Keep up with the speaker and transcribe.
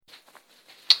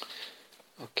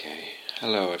Okay,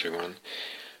 hello everyone.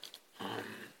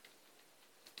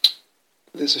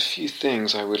 There's a few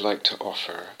things I would like to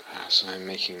offer as I'm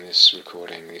making these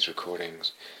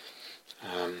recordings.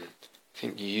 I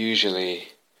think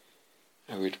usually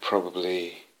I would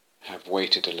probably have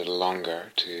waited a little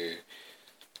longer to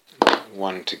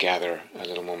gather a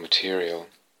little more material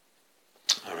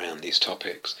around these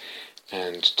topics,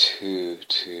 and two,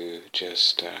 to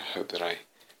just hope that I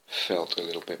felt a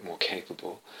little bit more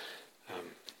capable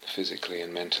physically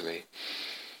and mentally.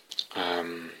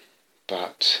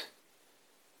 But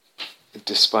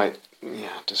despite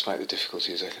the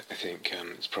difficulties, I think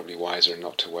it's probably wiser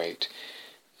not to wait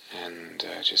and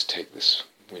just take this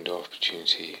window of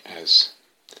opportunity as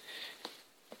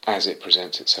it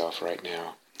presents itself right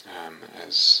now,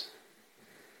 as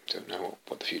don't know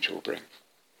what the future will bring.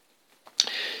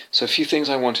 So a few things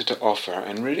I wanted to offer,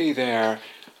 and really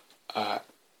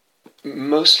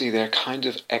mostly they're kind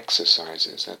of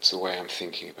exercises. That's the way I'm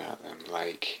thinking about them,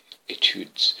 like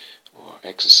etudes or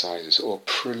exercises or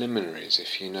preliminaries,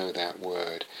 if you know that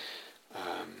word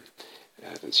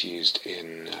that's used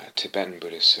in Tibetan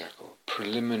Buddhist circle.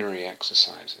 Preliminary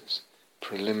exercises,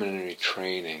 preliminary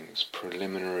trainings,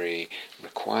 preliminary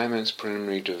requirements,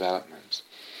 preliminary developments.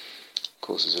 Of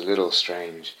course, it's a little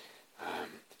strange,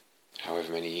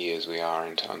 however many years we are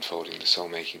into unfolding the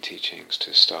soul-making teachings,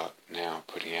 to start now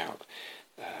putting out,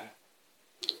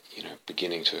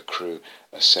 beginning to accrue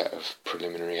a set of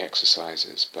preliminary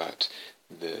exercises, but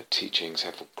the teachings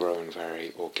have grown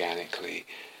very organically,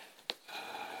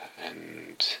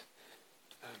 and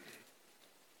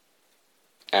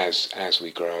as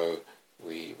we grow,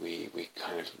 we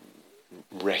kind of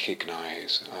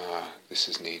recognize, this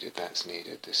is needed, that's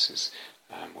needed, this is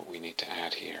what we need to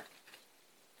add here.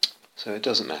 So it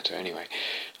doesn't matter anyway.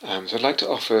 So I'd like to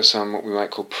offer some what we might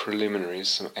call preliminaries,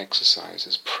 some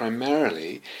exercises.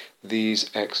 Primarily, these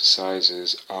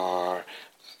exercises are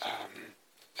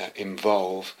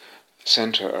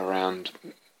center around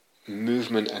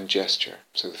movement and gesture.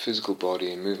 So the physical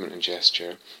body and movement and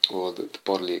gesture, or the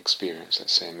bodily experience,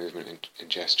 let's say, movement and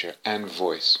gesture, and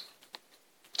voice.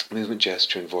 Movement,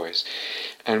 gesture, and voice.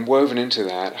 And woven into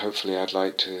that, hopefully I'd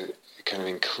like to kind of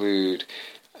include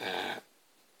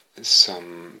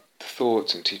some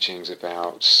thoughts and teachings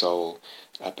about soul,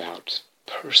 about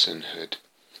personhood,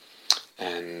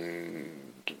 and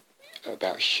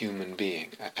about human being,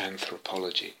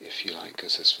 anthropology, if you like,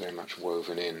 because it's very much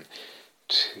woven in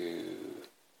to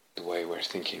the way we're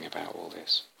thinking about all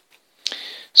this.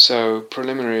 So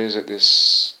preliminaries at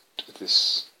this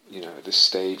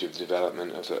stage of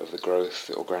development of the growth,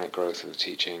 the organic growth of the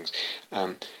teachings.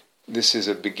 This is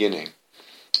a beginning.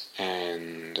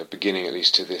 And a beginning, at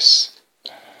least, to this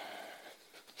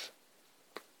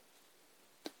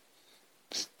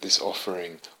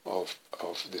offering of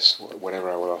this,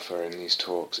 whatever I will offer in these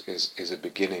talks, is a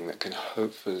beginning that can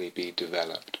hopefully be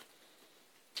developed.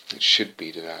 It should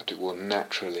be developed. It will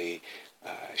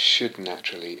should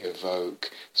naturally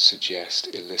evoke,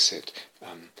 suggest, elicit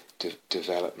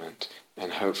development,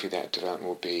 and hopefully that development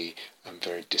will be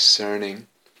very discerning,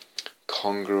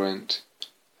 congruent,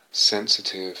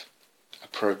 sensitive,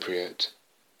 appropriate,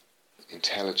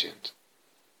 intelligent.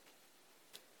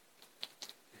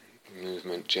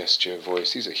 Movement, gesture,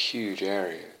 voice, these are huge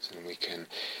areas, and we can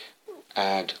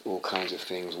add all kinds of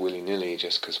things willy-nilly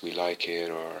just because we like it,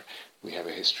 or we have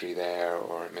a history there,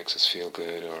 or it makes us feel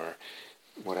good, or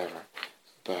whatever.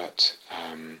 But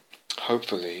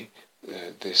hopefully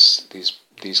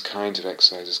these kinds of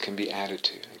exercises can be added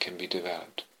to and can be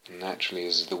developed. And naturally,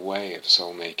 is the way of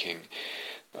soul-making,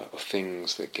 of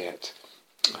things that get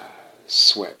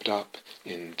swept up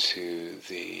into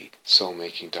the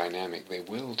soul-making dynamic. They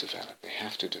will develop. They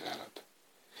have to develop.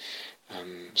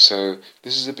 So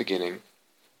this is a beginning.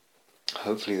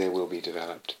 Hopefully they will be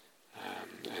developed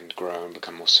and grow and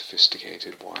become more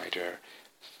sophisticated, wider,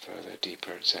 further,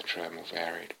 deeper, etc., more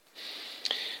varied.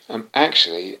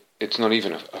 Actually, it's not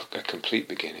even a complete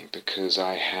beginning, because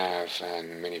I have,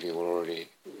 and many of you will already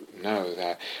know,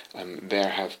 that there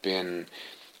have been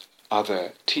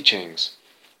other teachings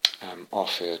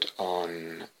offered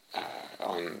on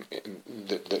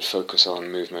that focus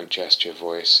on movement, gesture,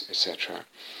 voice, etc.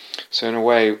 So in a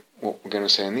way, what we're going to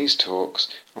say in these talks,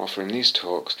 offer in these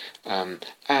talks,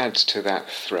 adds to that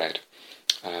thread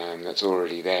that's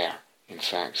already there. In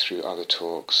fact, through other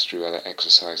talks, through other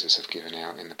exercises I've given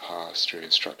out in the past, through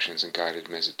instructions and guided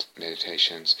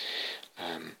meditations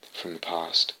from the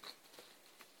past,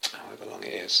 however long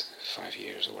it is, 5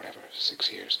 years or whatever,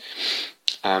 6 years.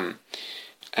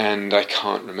 And I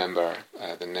can't remember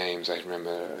the names. I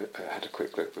remember I had a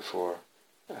quick look before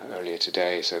earlier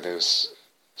today, so there's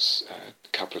a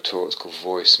couple of talks called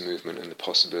Voice, Movement and the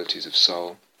Possibilities of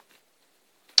Soul.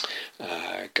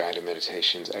 Guided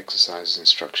meditations, exercises,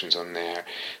 instructions on there.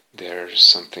 There's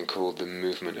something called the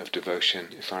Movement of Devotion,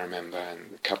 if I remember,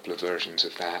 and a couple of versions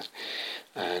of that.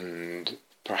 And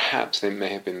perhaps they may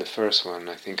have been the first one.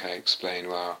 I think I explained,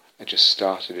 well, I just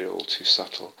started it all too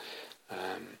subtle,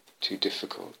 too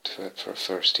difficult for a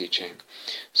first teaching.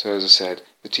 So as I said,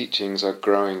 the teachings are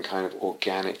growing kind of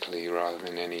organically rather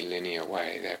than any linear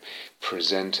way. They're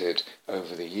presented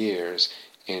over the years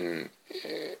in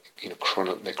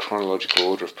the chronological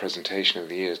order of presentation of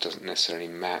the years doesn't necessarily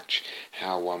match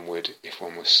how one would if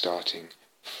one was starting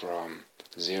from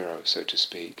zero, so to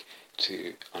speak,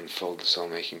 to unfold the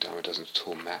soul-making Dharma. Doesn't at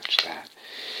all match that.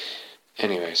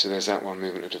 Anyway, so there's that one,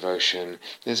 movement of devotion.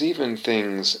 There's even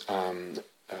things,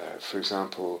 for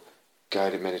example,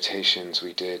 guided meditations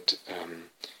we did,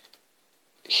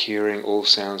 hearing all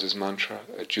sounds as mantra,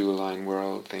 a dual line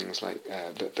world, things like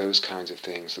those kinds of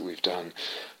things that we've done,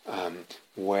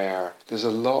 where there's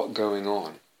a lot going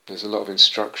on. There's a lot of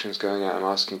instructions going out. I'm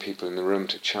asking people in the room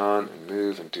to chant and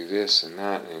move and do this and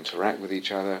that and interact with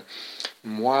each other.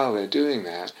 And while they're doing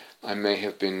that, I may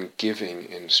have been giving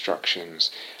instructions,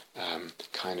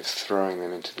 kind of throwing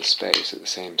them into the space at the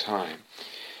same time.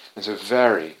 And so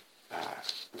very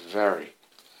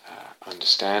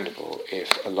understandable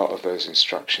if a lot of those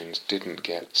instructions didn't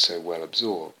get so well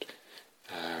absorbed,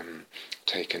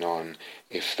 taken on,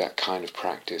 if that kind of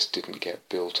practice didn't get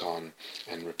built on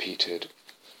and repeated.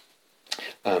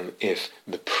 If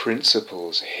the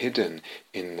principles hidden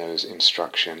in those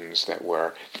instructions that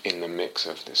were in the mix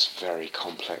of this very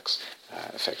complex,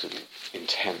 effectively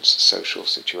intense social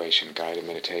situation, guided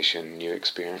meditation, new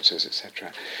experiences,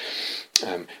 etc.,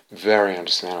 very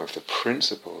understandable if the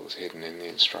principles hidden in the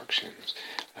instructions,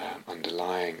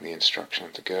 underlying the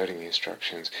instructions, undergirding the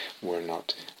instructions, were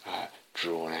not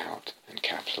drawn out and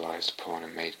capitalized upon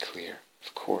and made clear,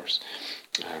 of course.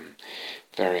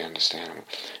 Very understandable.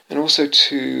 And also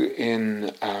too,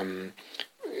 in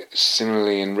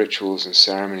similarly in rituals and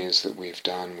ceremonies that we've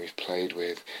done, we've played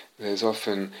with, there's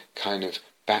often kind of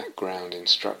background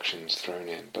instructions thrown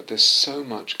in, but there's so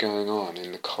much going on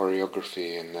in the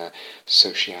choreography and the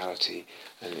sociality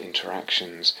and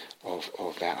interactions of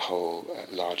that whole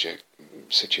larger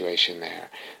situation there,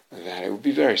 that it would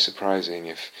be very surprising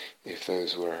if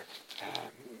those were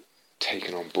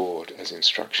taken on board as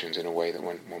instructions in a way that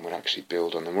one would actually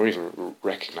build on them, or even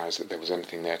recognize that there was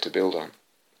anything there to build on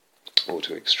or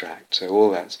to extract. So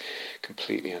all that's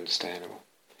completely understandable.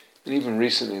 And even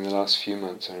recently, in the last few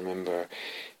months, I remember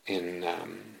it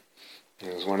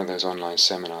was one of those online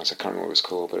seminars, I can't remember what it was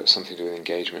called, but it was something to do with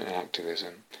engagement and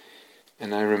activism.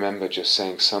 And I remember just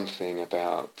saying something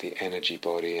about the energy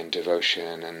body and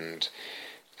devotion and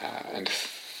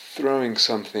throwing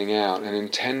something out and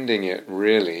intending it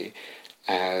really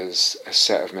as a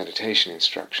set of meditation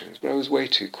instructions. But I was way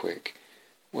too quick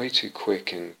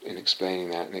in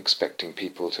explaining that and expecting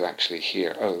people to actually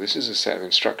hear, oh, this is a set of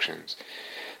instructions.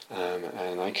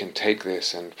 And I can take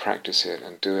this and practice it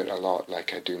and do it a lot,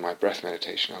 like I do my breath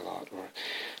meditation a lot.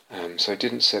 So I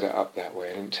didn't set it up that way.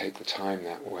 I didn't take the time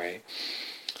that way,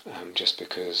 just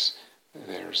because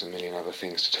there's a million other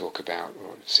things to talk about,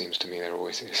 or it seems to me there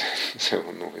always is. So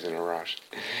I'm always in a rush.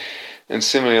 And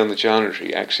similarly on the jhana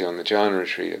retreat, actually on the jhana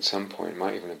retreat at some point,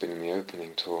 might even have been in the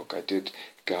opening talk, I did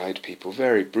guide people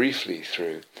very briefly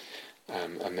through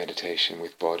a meditation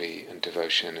with body and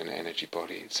devotion and energy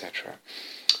body, etc.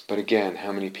 But again,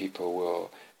 how many people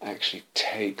will actually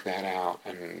take that out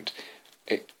and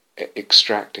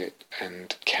extract it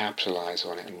and capitalize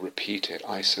on it and repeat it,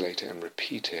 isolate it and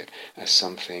repeat it as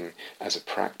something, as a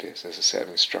practice, as a set of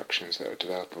instructions that are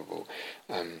developable,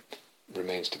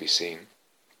 remains to be seen.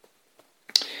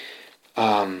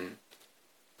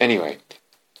 Anyway,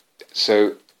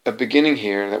 so a beginning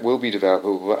here that will be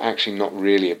developable, but actually not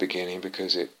really a beginning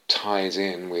because it ties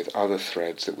in with other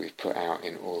threads that we've put out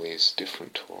in all these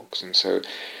different talks. And so,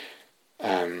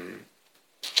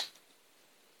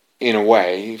 in a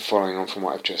way, following on from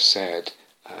what I've just said,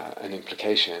 an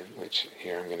implication, which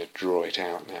here I'm going to draw it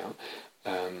out now,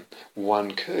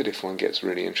 one could, if one gets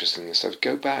really interested in this stuff,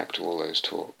 go back to all those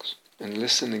talks and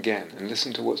listen again, and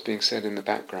listen to what's being said in the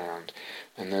background,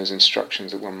 and those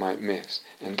instructions that one might miss,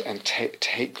 and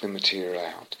take the material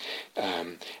out,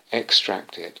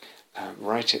 extract it,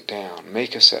 write it down,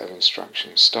 make a set of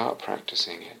instructions, start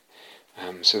practicing it.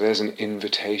 So there's an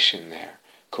invitation there.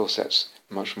 Of course, that's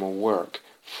much more work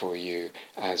for you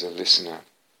as a listener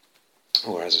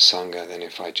or as a sangha than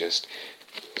if I just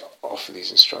offer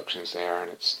these instructions there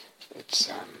and it's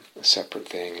a separate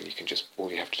thing, and you can just,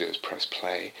 all you have to do is press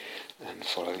play and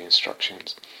follow the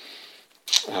instructions.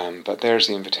 But there's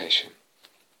the invitation.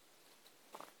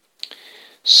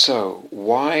 So,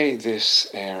 why this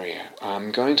area?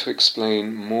 I'm going to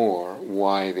explain more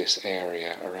why this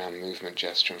area around movement,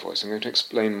 gesture and voice. I'm going to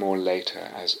explain more later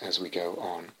as we go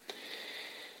on.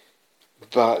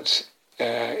 But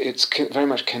it's very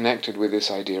much connected with this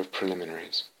idea of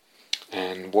preliminaries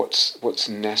and what's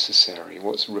necessary,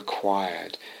 what's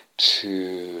required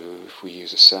to, if we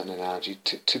use a certain analogy,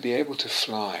 to be able to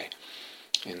fly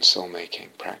in soul-making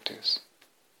practice,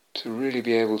 to really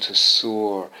be able to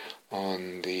soar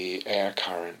on the air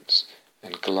currents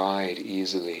and glide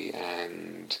easily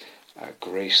and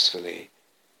gracefully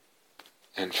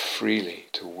and freely,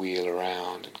 to wheel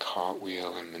around and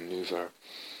cartwheel and maneuver.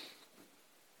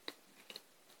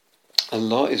 A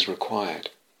lot is required.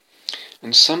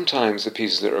 And sometimes the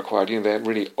pieces that are required, they're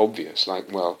really obvious,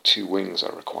 like, well, 2 wings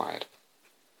are required.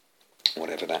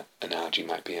 Whatever that analogy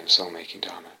might be in Soulmaking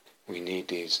Dharma. We need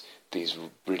these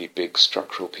really big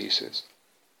structural pieces.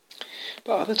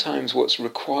 But other times what's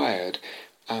required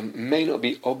may not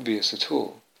be obvious at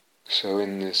all. So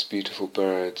in this beautiful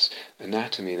bird's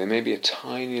anatomy, there may be a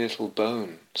tiny little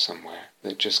bone somewhere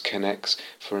that just connects,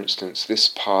 for instance, this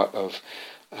part of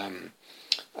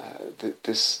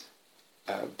this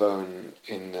bone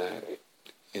in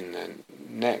the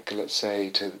neck, let's say,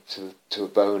 to a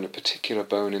bone, a particular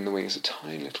bone in the wings, a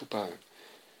tiny little bone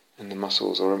in the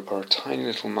muscles, or a tiny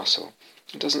little muscle.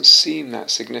 It doesn't seem that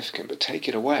significant, but take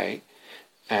it away,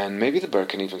 and maybe the bird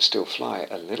can even still fly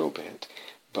a little bit,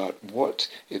 but what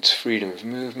its freedom of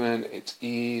movement, its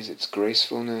ease, its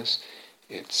gracefulness,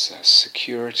 its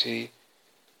security,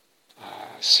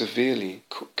 severely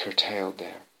curtailed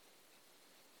there.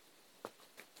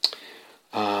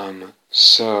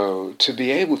 So to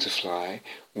be able to fly,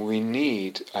 we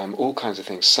need all kinds of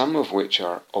things, some of which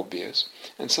are obvious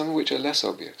and some of which are less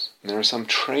obvious. And there are some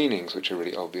trainings which are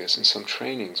really obvious and some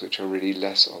trainings which are really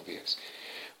less obvious.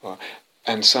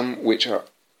 And some which are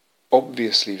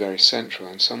obviously very central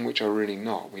and some which are really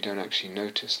not. We don't actually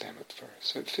notice them at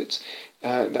first. So it fits.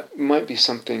 That might be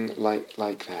something like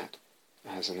that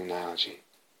as an analogy.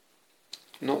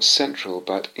 Not central,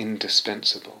 but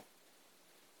indispensable,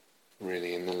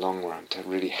 really, in the long run, to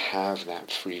really have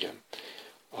that freedom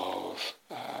of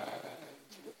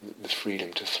the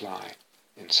freedom to fly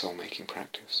in soul-making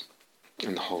practice,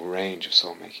 and the whole range of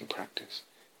soul-making practice,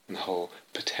 and the whole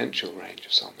potential range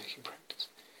of soul-making practice.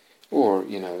 Or,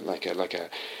 like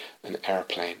an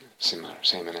airplane, similar,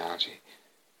 same analogy.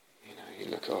 You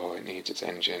look, it needs its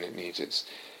engine, it needs its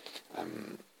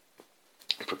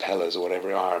propellers or whatever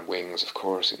it are, wings, of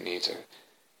course, it needs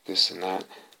this and that.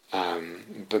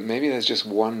 But maybe there's just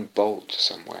one bolt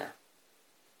somewhere,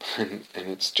 and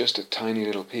it's just a tiny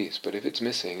little piece, but if it's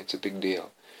missing, it's a big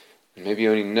deal. And maybe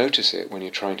you only notice it when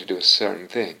you're trying to do a certain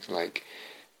thing, like,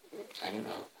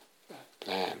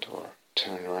 land or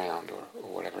turn around or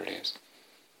whatever it is.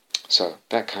 So,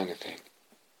 that kind of thing.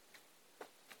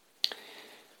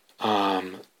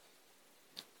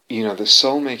 The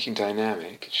soul-making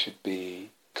dynamic should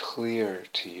be clear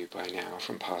to you by now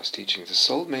from past teachings. The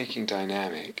soul-making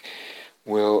dynamic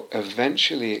will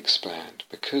eventually expand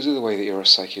because of the way that your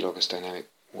psyche-logos dynamic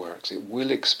works. It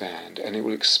will expand, and it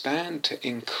will expand to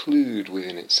include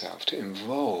within itself, to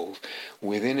involve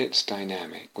within its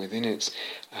dynamic, within its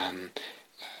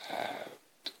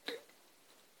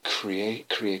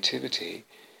creativity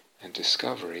and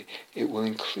discovery. It will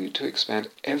include, to expand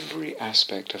every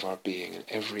aspect of our being and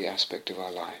every aspect of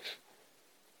our life.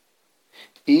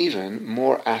 Even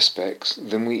more aspects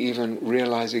than we even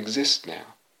realize exist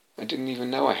now. I didn't even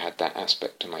know I had that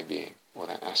aspect to my being, or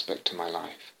that aspect to my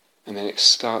life. And then it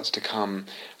starts to come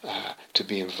to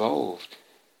be involved,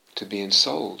 to be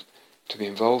ensouled, to be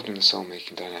involved in the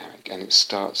soul-making dynamic. And it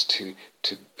starts to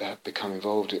become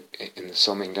involved in the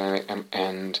soul-making dynamic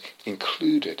and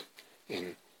included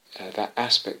in that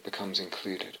aspect becomes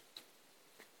included.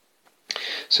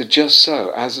 So just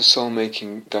so, as the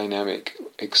soul-making dynamic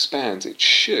expands,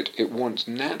 it wants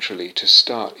naturally to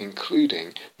start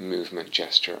including movement,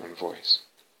 gesture and voice.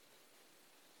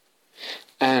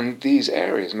 And these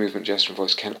areas, movement, gesture and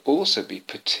voice, can also be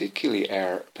particular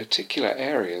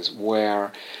areas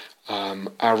where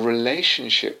our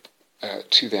relationship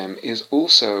to them is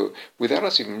also, without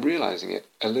us even realizing it,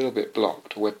 a little bit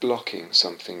blocked. We're blocking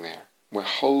something there. We're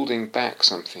holding back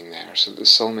something there, so that the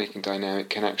soul-making dynamic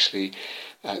can actually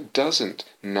doesn't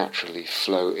naturally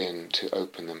flow in to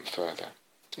open them further.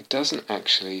 It doesn't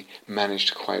actually manage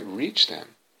to quite reach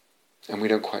them, and we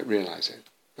don't quite realize it.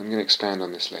 I'm going to expand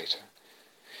on this later.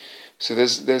 So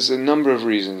there's a number of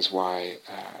reasons why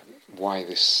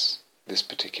this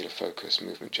particular focus,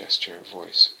 movement, gesture,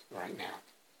 voice, right now.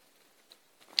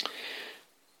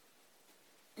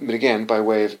 But again, by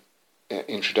way of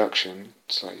introduction,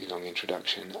 slightly long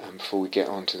introduction, before we get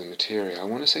on to the material, I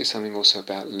want to say something also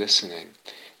about listening.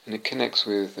 And it connects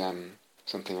with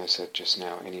something I said just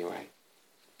now anyway.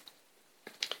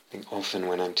 I think often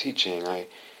when I'm teaching, I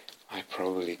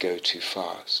probably go too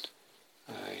fast.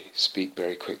 I speak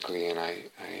very quickly, and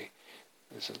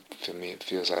for me it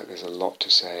feels like there's a lot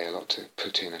to say, a lot to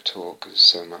put in a talk, because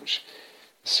there's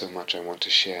so much I want to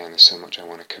share, and there's so much I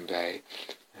want to convey,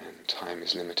 and time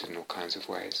is limited in all kinds of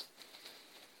ways.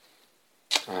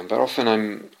 But often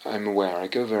I'm aware I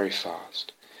go very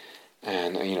fast,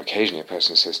 and occasionally a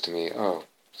person says to me, "Oh,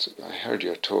 I heard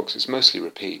your talks." It's mostly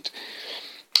repeat,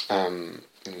 and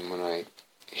when I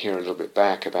hear a little bit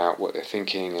back about what they're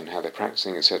thinking and how they're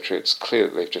practicing, etc., it's clear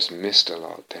that they've just missed a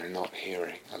lot. They're not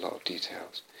hearing a lot of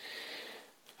details.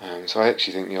 So I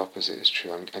actually think the opposite is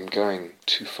true. I'm going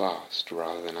too fast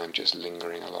rather than I'm just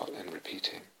lingering a lot and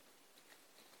repeating.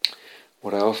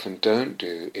 What I often don't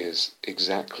do is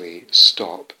exactly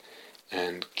stop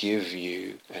and give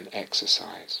you an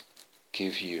exercise,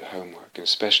 give you homework, and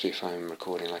especially if I'm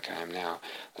recording like I am now,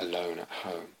 alone at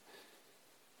home.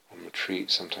 On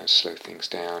retreat, sometimes slow things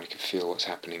down. You can feel what's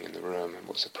happening in the room and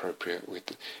what's appropriate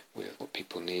with what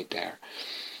people need there.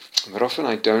 But often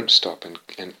I don't stop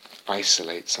and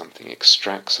isolate something,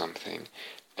 extract something,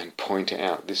 and point it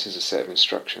out. This is a set of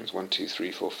instructions, 1, 2,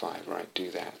 3, 4, 5, right, do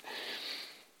that.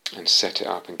 And set it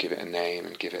up and give it a name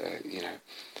and give it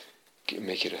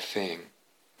make it a thing.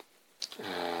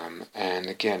 And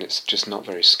again, it's just not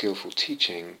very skillful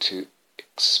teaching to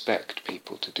expect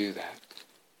people to do that.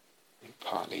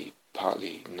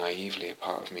 Partly naively, a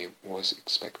part of me was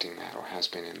expecting that, or has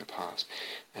been in the past,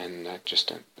 and I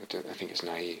think it's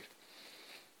naive.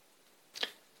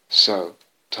 So,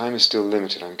 time is still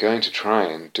limited. I'm going to try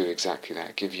and do exactly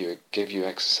that, give you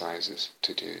exercises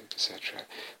to do, etc.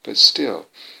 But still,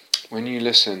 when you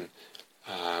listen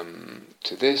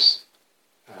to these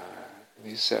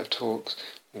set of talks,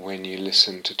 when you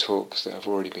listen to talks that have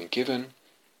already been given,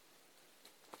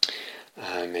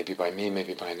 maybe by me,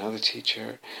 maybe by another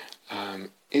teacher,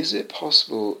 is it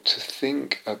possible to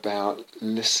think about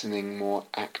listening more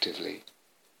actively?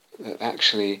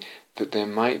 That there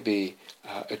might be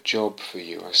a job for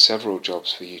you, or several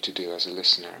jobs for you to do as a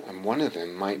listener, and one of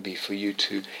them might be for you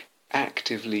to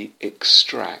actively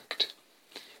extract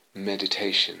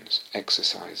meditations,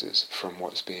 exercises from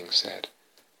what's being said.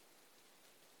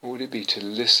 Or would it be to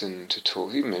listen to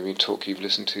talk, even maybe talk you've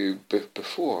listened to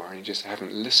before, and you just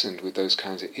haven't listened with those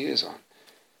kinds of ears on?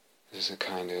 There's a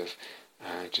kind of,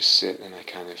 I just sit and I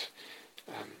kind of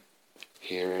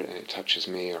hear it and it touches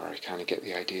me, or I kind of get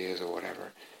the ideas or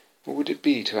whatever. What would it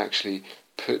be to actually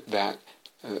put that,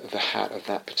 the hat of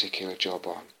that particular job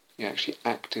on? You're actually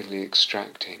actively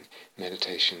extracting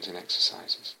meditations and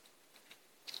exercises.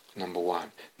 Number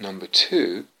one. Number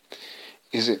two,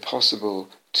 is it possible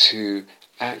to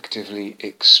actively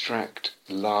extract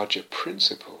larger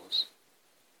principles?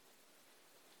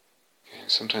 Okay,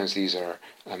 sometimes these are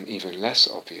even less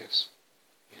obvious.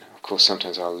 Of course,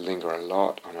 sometimes I'll linger a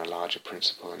lot on a larger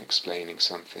principle and explaining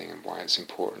something and why it's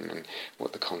important and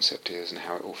what the concept is and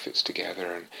how it all fits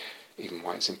together and even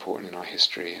why it's important in our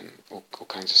history and all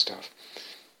kinds of stuff.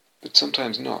 But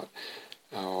sometimes not,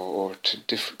 or to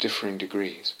differing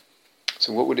degrees.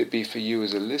 So what would it be for you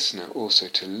as a listener also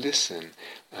to listen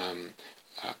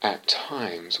at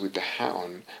times with the hat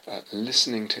on,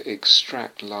 listening to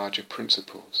extract larger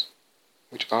principles,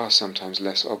 which are sometimes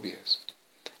less obvious.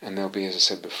 And they'll be, as I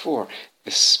said before,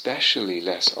 especially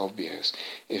less obvious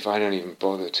if I don't even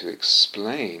bother to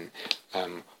explain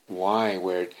why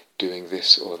we're doing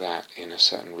this or that in a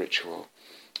certain ritual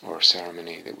or a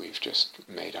ceremony that we've just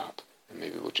made up and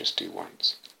maybe we'll just do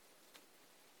once.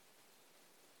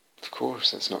 Of course,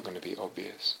 that's not going to be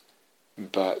obvious,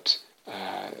 but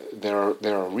there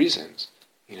are reasons,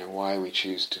 why we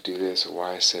choose to do this, or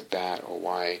why I said that, or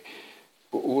why,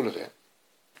 or all of it.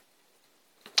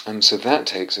 And so that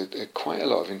takes quite a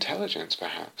lot of intelligence,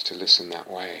 perhaps, to listen that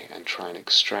way and try and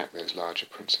extract those larger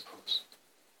principles.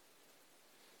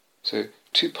 So,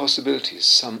 two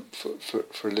possibilities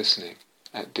for listening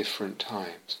at different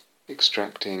times: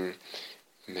 extracting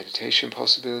meditation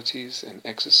possibilities and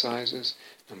exercises,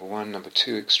 number one. Number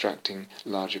two, extracting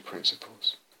larger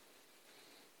principles,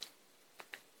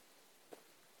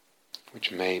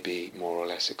 which may be more or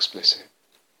less explicit.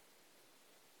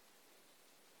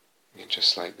 And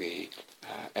just like the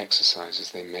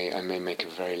exercises, I may make a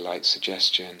very light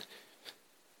suggestion,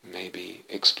 may be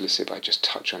explicit, but I just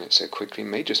touch on it so quickly,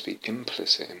 may just be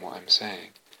implicit in what I'm saying.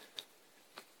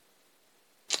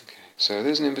 Okay, so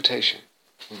there's an invitation.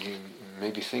 You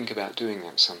maybe think about doing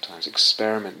that sometimes.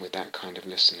 Experiment with that kind of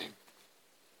listening.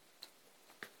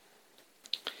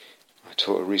 I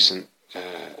taught a recent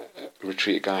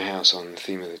retreat at Gaia House on the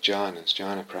theme of the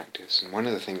jhana practice, and one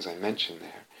of the things I mentioned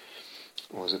there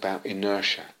was about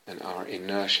inertia, and our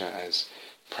inertia as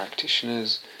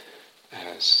practitioners,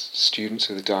 as students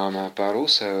of the Dharma, but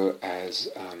also as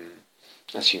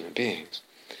human beings.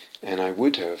 And I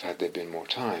would have, had there been more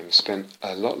time, spent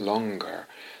a lot longer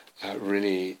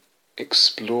really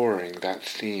exploring that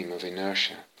theme of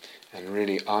inertia and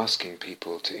really asking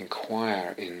people to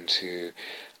inquire into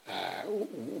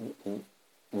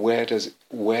where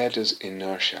does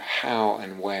inertia, how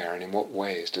and where and in what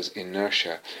ways does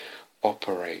inertia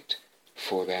operate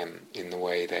for them in the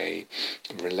way they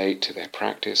relate to their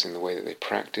practice, in the way that they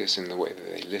practice, in the way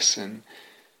that they listen,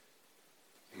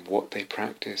 what they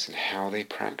practice and how they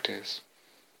practice,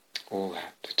 all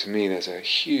that. To me there's a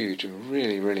huge and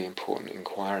really, really important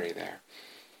inquiry there.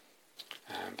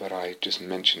 But I just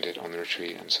mentioned it on the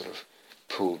retreat and sort of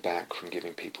pulled back from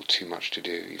giving people too much to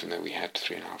do, even though we had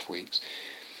 3.5 weeks.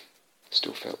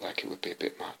 Still felt like it would be a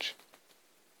bit much.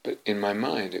 But in my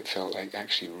mind it felt like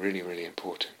actually really, really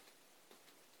important.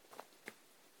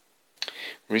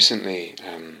 Recently,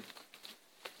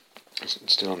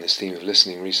 still on this theme of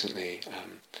listening,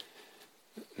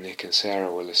 Nick and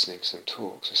Sarah were listening to some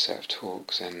talks, a set of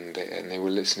talks, and they were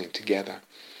listening together,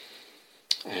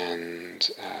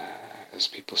 and as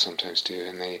people sometimes do,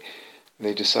 and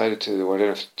they decided to, or I don't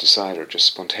know if decide or just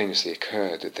spontaneously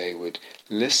occurred, that they would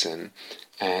listen,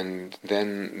 and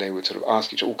then they would sort of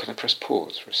ask each other, can I press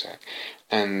pause for a sec?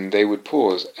 And they would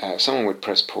pause, someone would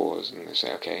press pause, and they'd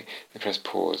say, okay, they press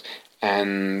pause,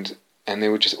 and they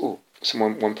would just,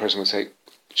 one person would say,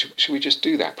 should we just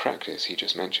do that practice he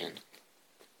just mentioned?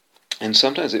 And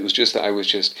sometimes it was just that I was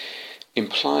just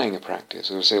implying a practice,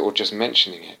 or just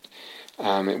mentioning it.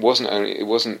 It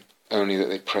wasn't only that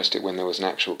they pressed it when there was an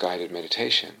actual guided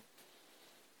meditation.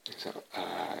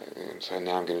 So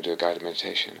now I'm going to do a guided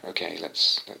meditation. Okay,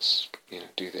 let's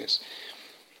do this.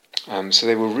 So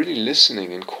they were really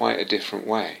listening in quite a different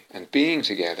way, and being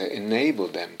together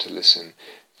enabled them to listen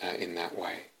in that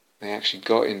way. They actually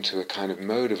got into a kind of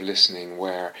mode of listening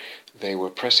where they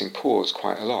were pressing pause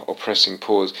quite a lot, or pressing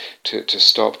pause to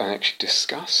stop and actually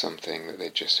discuss something that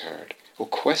they'd just heard, or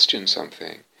question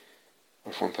something,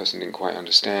 or if one person didn't quite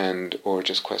understand, or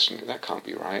just question, that can't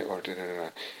be right, or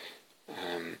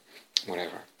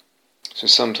whatever. So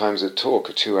sometimes a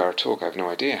 2-hour talk, I have no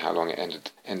idea how long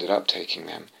it ended up taking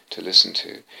them to listen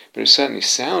to, but it certainly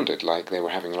sounded like they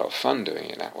were having a lot of fun doing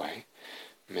it that way.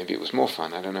 Maybe it was more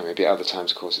fun, I don't know. Maybe at other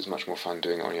times, of course, it's much more fun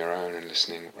doing it on your own and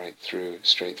listening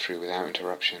straight through, without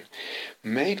interruption.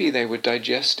 Maybe they were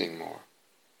digesting more,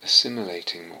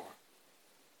 assimilating more,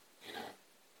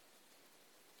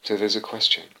 So there's a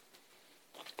question.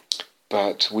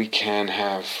 But we can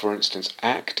have, for instance,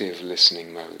 active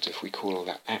listening modes, if we call all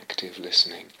that active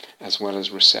listening, as well as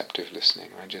receptive listening,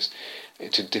 right? Just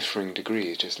to differing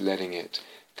degrees, just letting it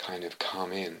kind of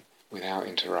come in, without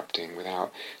interrupting,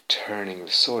 without turning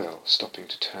the soil, stopping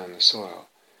to turn the soil.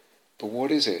 But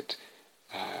what is it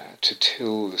to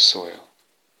till the soil,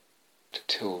 to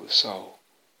till the soul?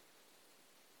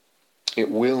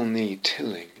 It will need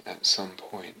tilling at some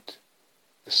point,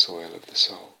 the soil of the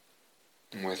soul.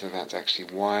 And whether that's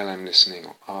actually while I'm listening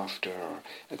or after, or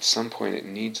at some point it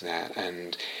needs that,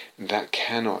 and that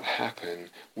cannot happen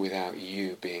without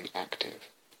you being active.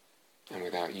 And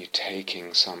without you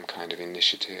taking some kind of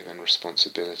initiative and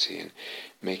responsibility and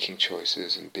making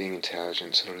choices and being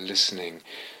intelligent, sort of listening,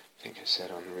 I think I said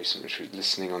on a recent retreat,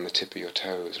 listening on the tip of your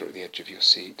toes or at the edge of your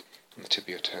seat, on the tip of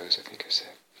your toes, I think I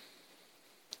said.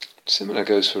 Similar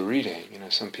goes for reading.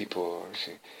 Some people,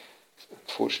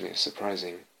 unfortunately, a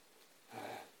surprising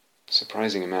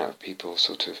amount of people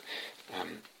sort of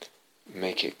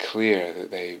make it clear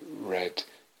that they read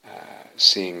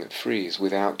Seeing That Frees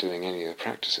without doing any of the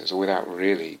practices, or without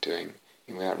really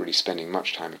spending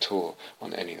much time at all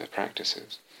on any of the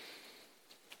practices.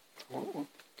 To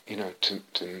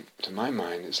my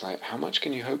mind, it's like, how much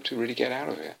can you hope to really get out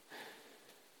of it?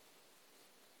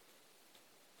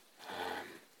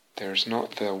 There's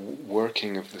not the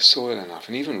working of the soil enough,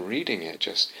 and even reading it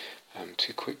just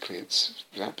too quickly. It's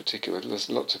that particular. There's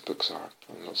lots of books are,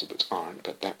 and lots of books aren't,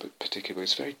 but that particular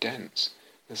is very dense.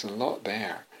 There's a lot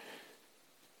there.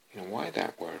 Why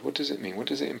that word? What does it mean? What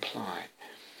does it imply?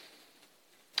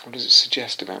 What does it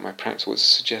suggest about my practice? What does it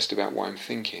suggest about what I'm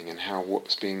thinking, and how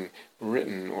what's being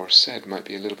written or said might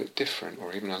be a little bit different,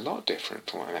 or even a lot different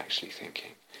from what I'm actually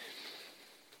thinking?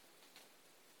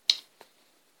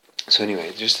 So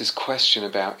anyway, just this question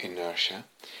about inertia,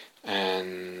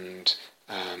 and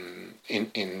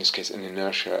in this case, an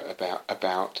inertia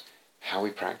about how we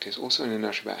practice, also an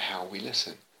inertia about how we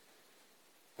listen.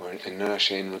 or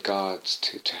inertia in regards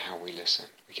to how we listen.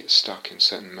 We get stuck in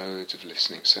certain modes of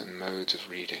listening, certain modes of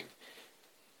reading.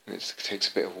 And it takes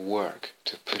a bit of work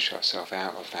to push ourselves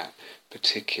out of that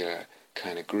particular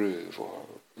kind of groove or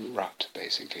rut,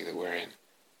 basically, that we're in.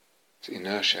 So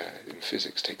inertia in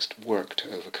physics takes work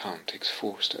to overcome, takes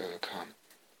force to overcome.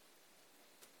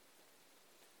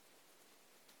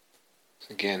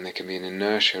 So again, there can be an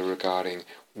inertia regarding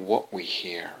what we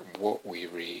hear, what we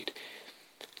read,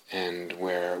 and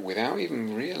where, without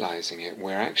even realizing it,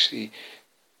 we're actually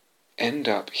end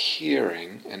up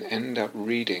hearing and end up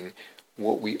reading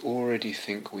what we already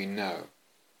think we know.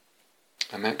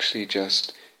 I'm actually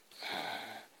just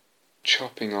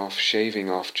chopping off, shaving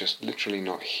off, just literally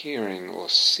not hearing or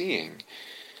seeing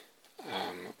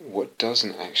what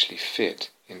doesn't actually fit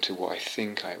into what I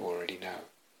think I already know.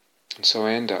 And so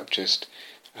I end up just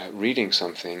reading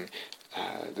something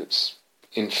that's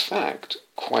in fact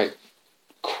quite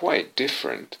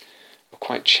different, or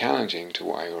quite challenging to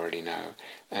what I already know.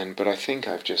 But I think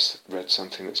I've just read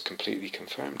something that's completely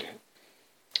confirmed it,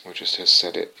 or just has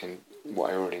said it in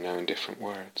what I already know in different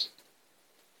words.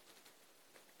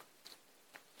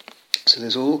 So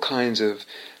there's all kinds of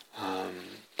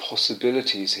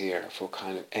possibilities here for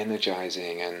kind of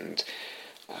energizing and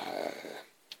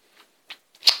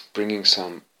bringing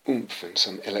some oomph and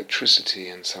some electricity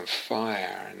and some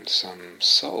fire and some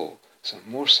soul, some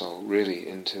more soul really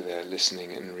into their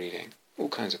listening and reading. All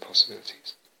kinds of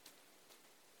possibilities.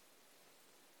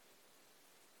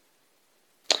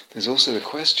 There's also the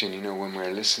question, when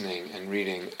we're listening and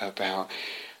reading about,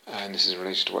 and this is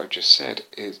related to what I've just said,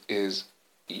 is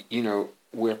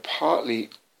we're partly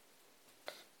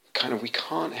we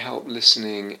can't help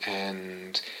listening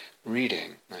and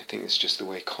reading. I think it's just the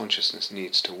way consciousness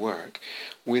needs to work,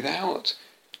 without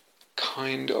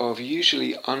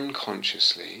usually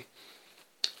unconsciously,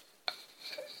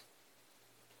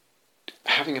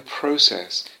 having a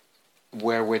process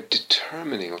where we're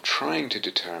determining or trying to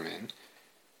determine,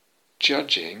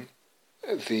 judging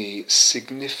the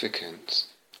significance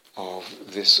of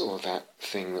this or that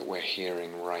thing that we're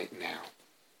hearing right now.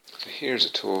 So here's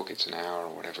a talk, it's an hour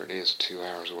or whatever it is, 2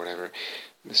 hours or whatever.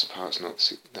 This part's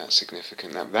not that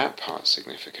significant, that part's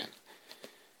significant.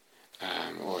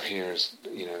 Or here's,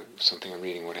 something I'm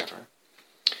reading, whatever.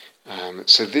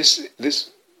 So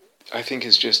this I think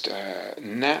is just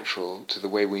natural to the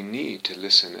way we need to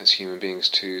listen as human beings,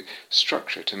 to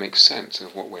structure, to make sense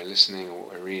of what we're listening or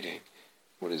what we're reading.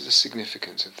 What is the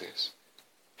significance of this?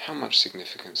 How much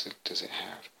significance does it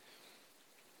have?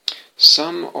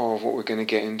 Some of what we're going to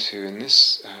get into in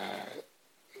this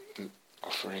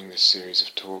offering, this series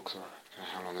of talks, or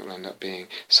how long it will end up being,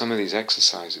 some of these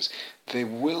exercises, they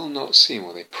will not seem,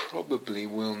 or they probably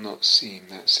will not seem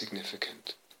that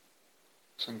significant.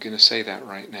 So I'm going to say that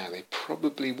right now. They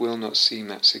probably will not seem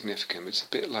that significant. It's a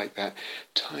bit like that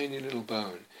tiny little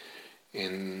bone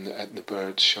at the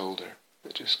bird's shoulder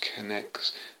that just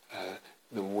connects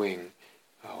the wing,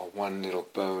 or one little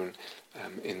bone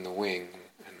in the wing,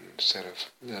 and instead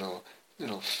of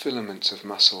little filaments of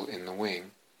muscle in the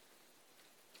wing,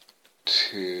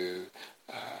 to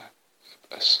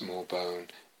a small bone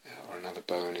or another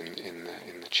bone in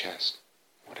the chest,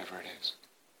 whatever it is.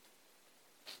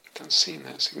 It doesn't seem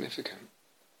that significant.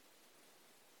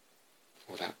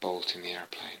 Or that bolt in the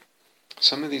airplane.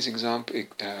 Some of these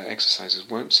exercises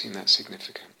won't seem that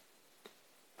significant.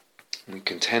 We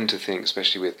can tend to think,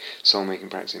 especially with soul-making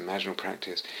practice, imaginal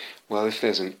practice, well, if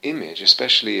there's an image,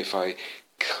 especially if I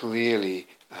clearly,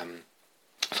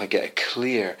 if I get a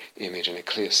clear image and a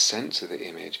clear sense of the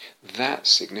image, that's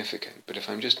significant. But if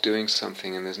I'm just doing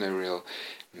something and there's no real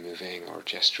moving or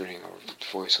gesturing or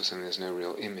voice or something, there's no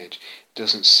real image,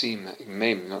 it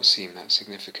may not seem that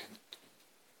significant.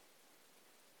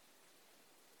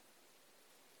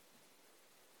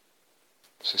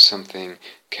 So something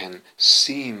can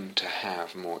seem to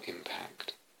have more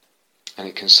impact. And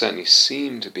it can certainly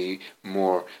seem to be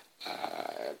more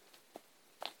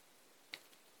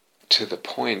to the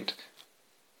point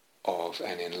of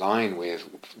and in line with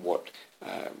what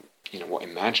what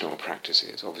imaginal practice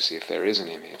is. Obviously, if there is an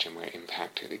image and we're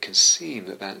impacted, it can seem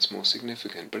that that's more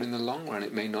significant. But in the long run,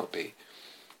 it may not be.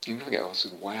 You might get this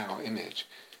wow image.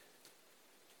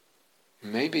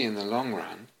 Maybe in the long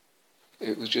run,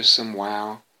 it was just some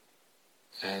wow,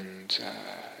 and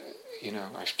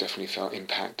I've definitely felt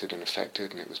impacted and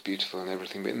affected, and it was beautiful and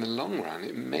everything. But in the long run,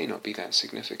 it may not be that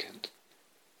significant.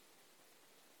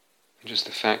 And just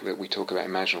the fact that we talk about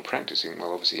imaginal practicing,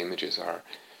 well, obviously images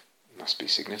must be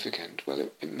significant. Well,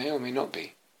 it may or may not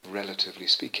be, relatively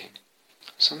speaking.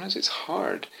 Sometimes it's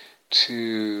hard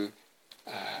to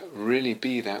really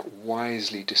be that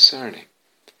wisely discerning.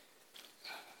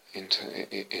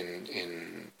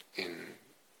 in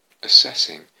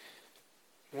assessing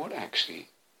what actually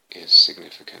is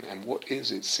significant and what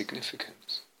is its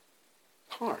significance.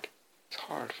 It's hard. It's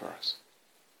hard for us.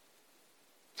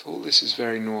 So all this is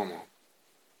very normal.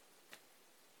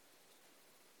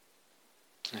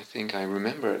 I think I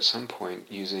remember at some point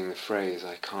using the phrase,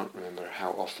 I can't remember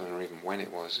how often or even when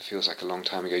it was, it feels like a long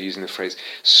time ago, using the phrase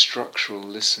structural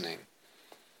listening.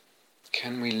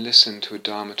 Can we listen to a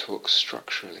Dharma talk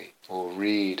structurally, or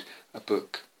read a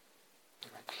book,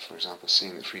 like for example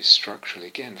Seeing the Free structurally?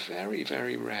 Again, very,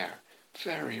 very rare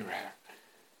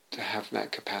to have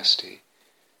that capacity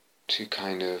to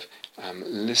kind of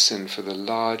listen for the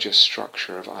larger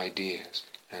structure of ideas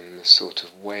and the sort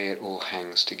of way it all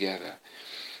hangs together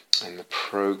and the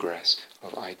progress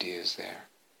of ideas there,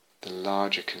 the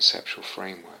larger conceptual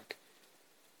framework.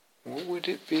 What would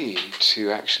it be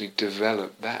to actually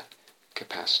develop that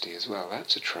capacity as well?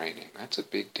 That's a training. That's a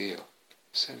big deal.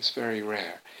 So it's very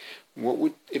rare. What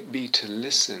would it be to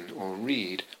listen or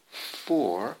read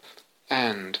for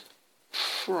and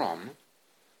from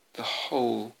the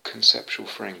whole conceptual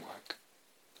framework?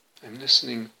 I'm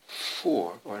listening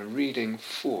for, or I'm reading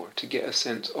for, to get a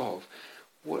sense of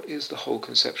what is the whole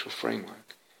conceptual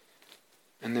framework.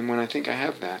 And then when I think I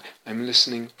have that, I'm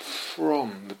listening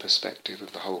from the perspective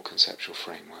of the whole conceptual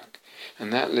framework.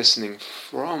 And that listening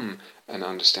from an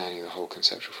understanding of the whole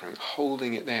conceptual framework,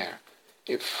 holding it there,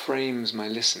 it frames my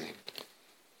listening.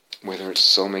 Whether it's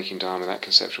Soulmaking Dharma, that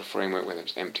conceptual framework, whether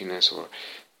it's emptiness or,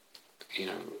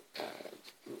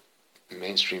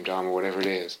 mainstream Dharma, whatever it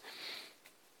is,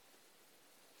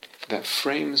 that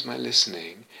frames my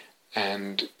listening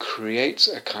and creates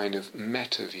a kind of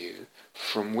meta view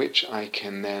from which I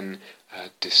can then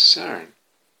discern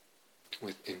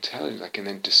with intelligence. I can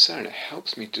then discern. It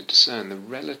helps me to discern the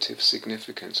relative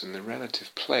significance and the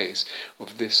relative place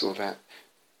of this or that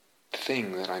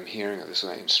thing that I'm hearing, or this or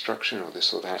that instruction, or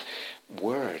this or that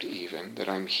word even that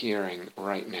I'm hearing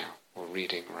right now or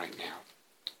reading right now.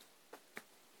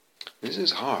 This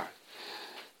is hard,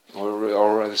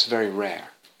 or it's very rare.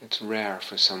 It's rare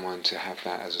for someone to have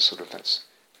that as a sort of, that's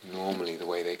normally the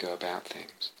way they go about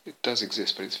things. It does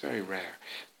exist, but it's very rare.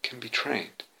 It can be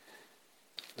trained.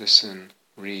 Listen,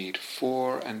 read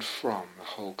for and from the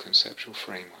whole conceptual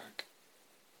framework.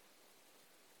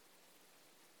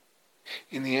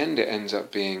 In the end, it ends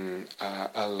up being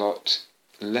a lot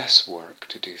less work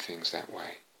to do things that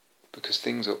way, because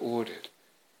things are ordered.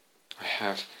 I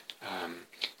have,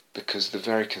 because the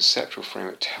very conceptual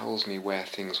framework tells me where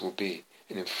things will be.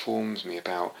 It informs me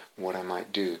about what I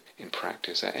might do in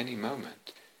practice at any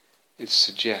moment. It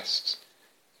suggests,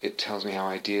 it tells me how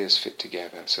ideas fit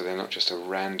together, so they're not just a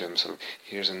random sort of,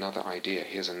 here's another idea,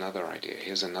 here's another idea,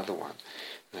 here's another one.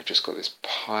 And I've just got this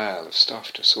pile of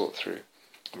stuff to sort through,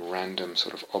 random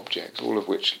sort of objects, all of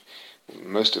which,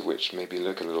 most of which maybe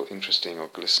look a little interesting or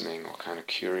glistening or kind of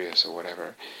curious or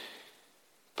whatever.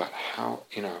 But how,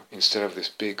 instead of this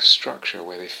big structure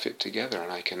where they fit together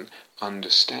and I can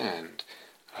understand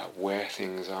where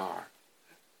things are,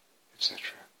 etc.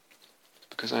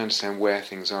 Because I understand where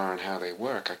things are and how they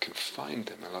work, I can find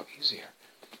them a lot easier.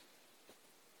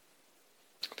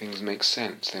 Things make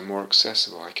sense, they're more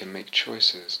accessible, I can make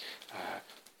choices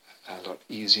a lot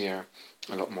easier,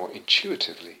 a lot more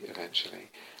intuitively eventually,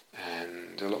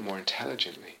 and a lot more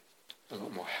intelligently, a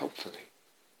lot more helpfully.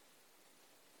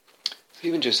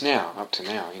 Even just now, up to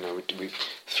now, we've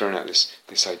thrown out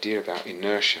this idea about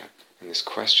inertia and this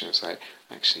question. It's like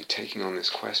actually taking on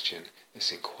this question,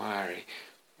 this inquiry.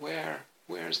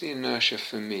 Where's the inertia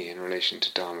for me in relation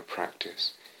to Dharma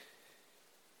practice?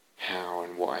 How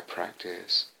and what I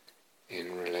practice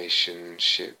in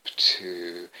relationship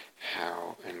to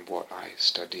how and what I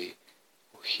study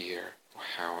or hear or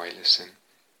how I listen.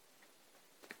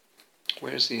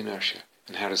 Where's the inertia?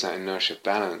 And how does that inertia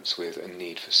balance with a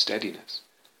need for steadiness?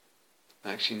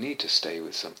 I actually need to stay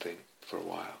with something for a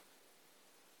while.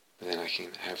 But then I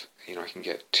can have, I can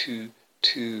get too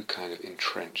kind of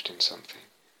entrenched in something.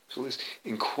 So all this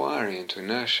inquiry into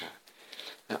inertia.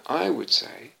 Now I would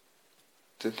say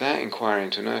that inquiry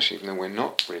into inertia, even though we're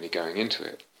not really going into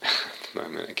it at the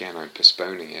moment, again I'm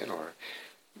postponing it or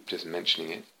just mentioning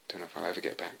it, don't know if I'll ever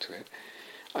get back to it,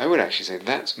 I would actually say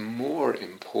that's more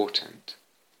important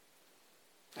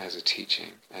as a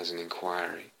teaching, as an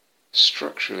inquiry.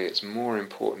 Structurally, it's more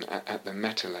important at the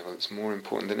meta level. It's more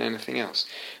important than anything else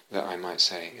that I might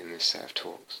say in this set of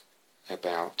talks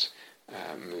about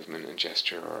movement and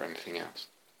gesture or anything else.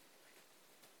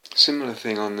 Similar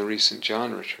thing on the recent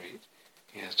jhana retreat.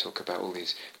 Talk about all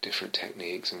these different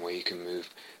techniques and where you can move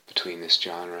between this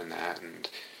jhana and that, and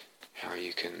how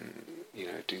you can,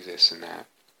 do this and that.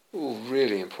 All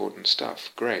really important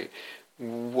stuff, great.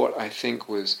 What I think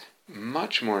was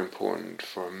much more important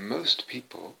for most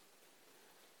people,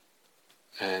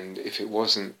 and if it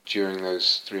wasn't during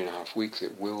those 3.5 weeks,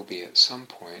 it will be at some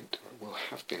point, or it will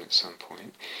have been at some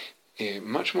point,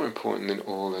 much more important than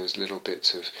all those little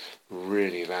bits of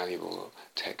really valuable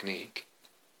technique,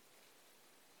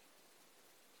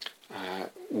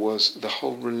 was the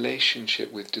whole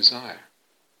relationship with desire.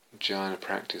 Jhana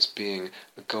practice being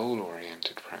a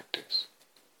goal-oriented practice.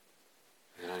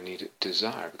 And I need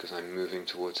desire because I'm moving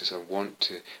towards this. I want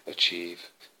to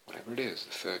achieve whatever it is,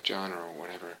 the third jhana or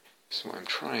whatever. This is what I'm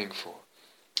trying for.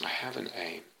 I have an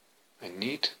aim. I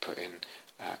need to put in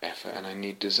effort and I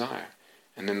need desire.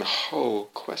 And then the whole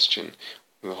question,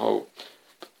 the whole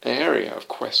area of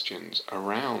questions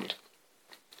around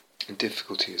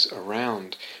difficulties,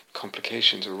 around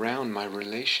complications, around my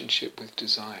relationship with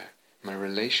desire, my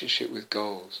relationship with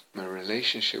goals, my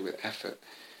relationship with effort,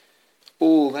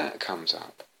 all that comes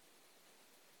up.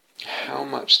 How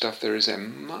much stuff there is there,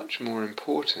 much more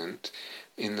important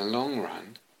in the long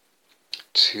run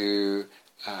to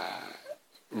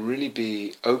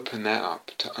really open that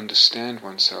up, to understand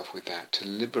oneself with that, to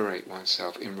liberate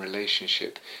oneself in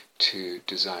relationship to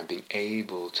desire, being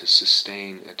able to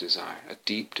sustain a desire, a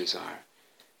deep desire,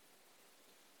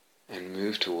 and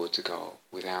move towards a goal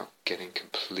without getting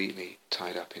completely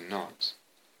tied up in knots.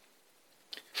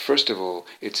 First of all,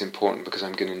 it's important because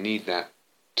I'm going to need that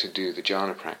to do the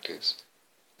jhana practice,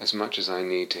 as much as I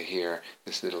need to hear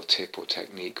this little tip or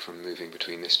technique from moving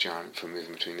between this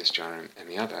jhana and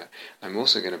the other. I'm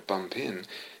also going to bump in,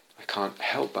 I can't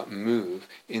help but move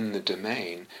in the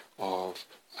domain of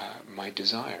my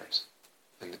desires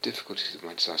and the difficulties of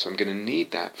my desires. So I'm going to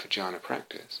need that for jhana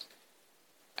practice.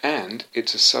 And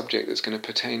it's a subject that's going to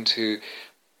pertain to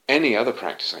any other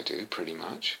practice I do, pretty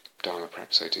much, Dharma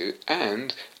practice I do,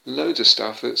 and loads of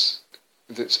stuff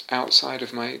that's outside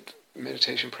of my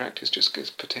meditation practice, just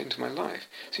pertain to my life.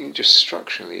 So you can just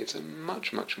structurally, it's a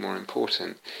much, much more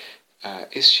important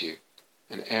issue,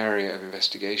 an area of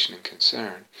investigation and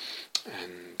concern,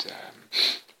 and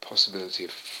possibility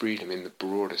of freedom in the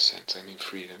broader sense, I mean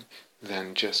freedom,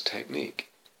 than just technique,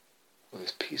 or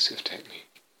this piece of technique.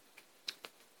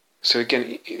 So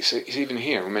again, it's even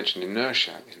here, we mentioned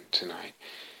inertia tonight.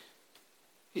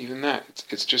 Even that,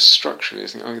 it's just structurally,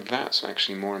 it's like, that's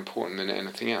actually more important than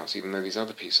anything else, even though these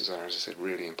other pieces are, as I said,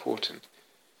 really important.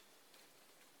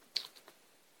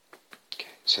 Okay,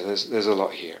 so there's a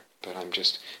lot here, but I'm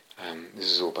just,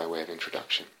 this is all by way of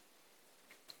introduction.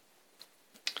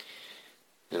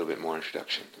 A little bit more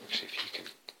introduction, actually, if you can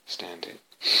stand it.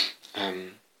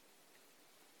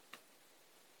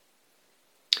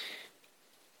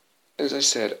 As I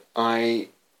said, I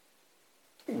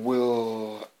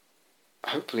will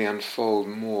hopefully unfold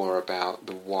more about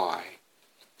the why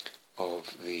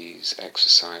of these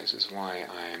exercises, why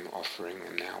I'm offering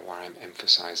them now, why I'm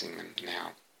emphasizing them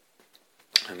now.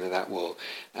 And that will,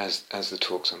 as the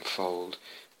talks unfold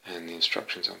and the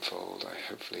instructions unfold, I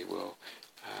hopefully will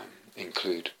I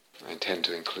intend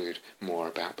to include more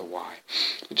about the why.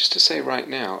 But just to say right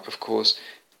now, of course,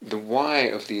 the why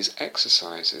of these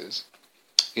exercises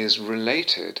is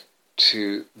related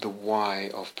to the why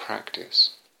of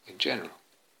practice in general.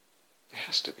 It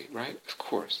has to be, right? Of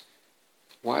course.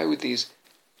 Why would these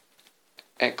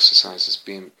exercises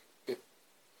be, the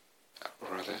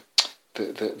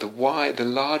why, the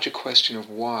larger question of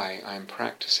why I'm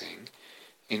practicing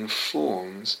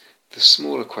informs the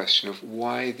smaller question of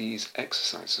why these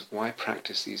exercises, why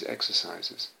practice these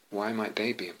exercises, why might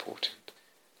they be important?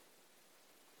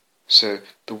 So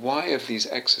the why of these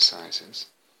exercises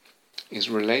is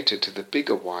related to the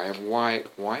bigger why of why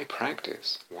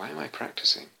practice. Why am I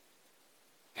practicing?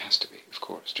 It has to be, of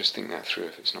course. Just think that through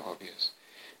if it's not obvious.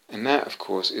 And that, of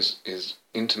course, is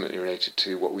intimately related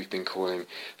to what we've been calling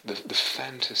the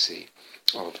fantasy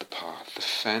of the path, the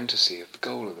fantasy of the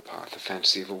goal of the path, the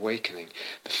fantasy of awakening,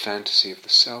 the fantasy of the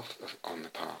self on the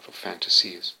path, or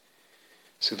fantasies.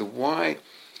 So the why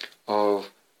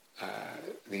of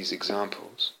these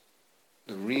examples,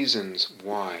 the reasons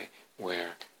why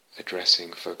we're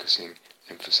addressing, focusing,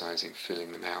 emphasizing,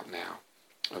 filling them out now,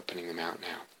 opening them out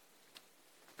now,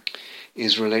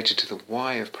 is related to the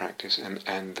why of practice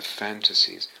and the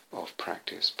fantasies of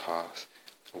practice, path,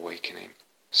 awakening,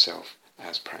 self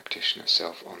as practitioner,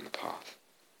 self on the path.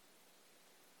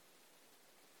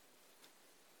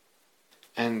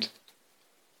 And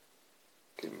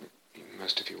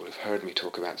most of you will have heard me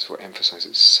talk about this or emphasize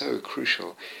it's so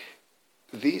crucial.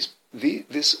 This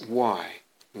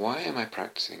why am I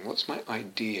practicing? What's my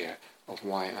idea of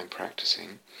why I'm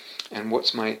practicing? And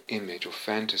what's my image or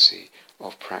fantasy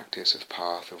of practice, of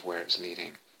path, of where it's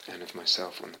leading? and of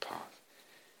myself on the path.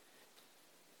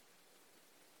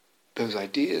 Those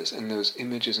ideas and those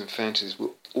images and fantasies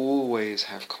will always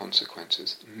have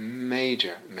consequences,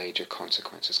 major, major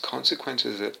consequences.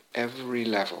 Consequences at every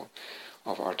level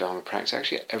of our Dharma practice,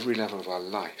 actually at every level of our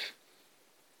life.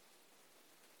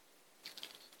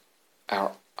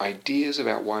 Our ideas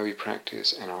about why we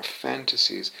practice and our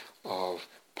fantasies of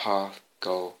path,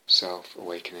 goal, self,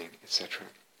 awakening, etc.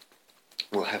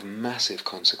 will have massive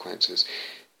consequences,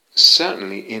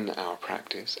 certainly in our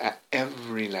practice, at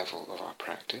every level of our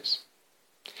practice,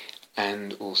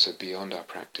 and also beyond our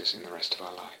practice in the rest of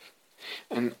our life.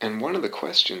 And one of the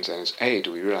questions then is, A,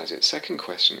 do we realize it? Second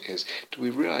question is, do we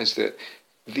realize that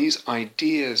these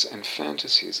ideas and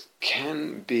fantasies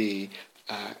can be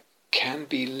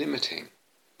limiting?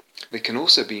 They can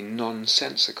also be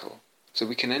nonsensical. So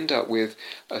we can end up with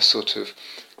a sort of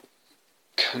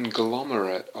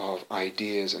conglomerate of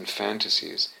ideas and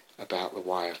fantasies about the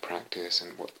why of practice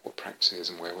and what practice is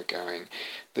and where we're going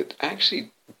that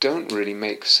actually don't really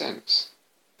make sense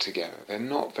together. They're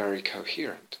not very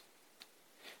coherent.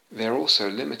 They're also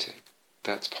limiting.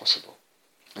 That's possible.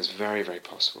 That's very, very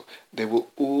possible. They will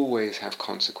always have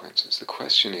consequences. The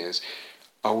question is,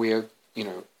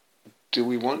 do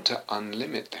we want to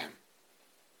unlimit them?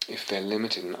 If they're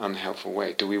limited in an unhelpful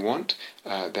way, do we want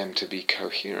them to be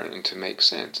coherent and to make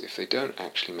sense? If they don't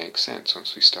actually make sense,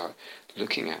 once we start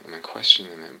looking at them and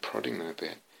questioning them and prodding them a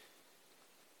bit,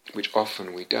 which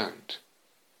often we don't.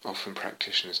 Often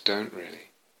practitioners don't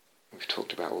really. We've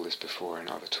talked about all this before in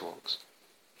other talks.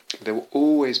 There will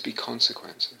always be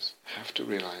consequences. Have to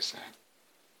realize that.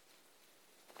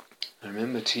 I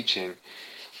remember teaching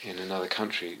in another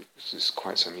country, this is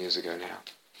quite some years ago now,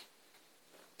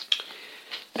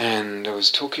 and I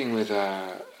was talking with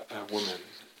a woman,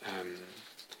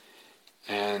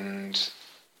 and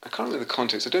I can't remember the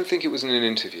context. I don't think it was in an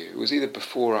interview. It was either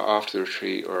before or after the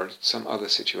retreat or some other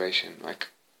situation.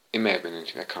 It may have been an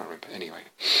interview, I can't remember. Anyway.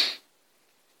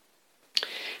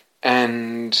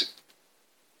 And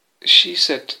she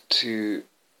said to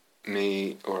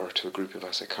me, or to a group of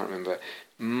us, I can't remember,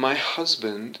 my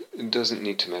husband doesn't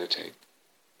need to meditate.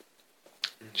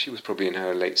 She was probably in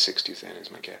her late 60s then,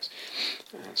 is my guess.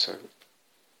 So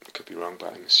I could be wrong,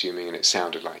 but I'm assuming, and it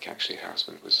sounded like actually her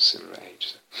husband was a similar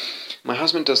age. So. My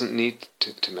husband doesn't need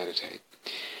to meditate.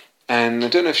 And I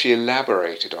don't know if she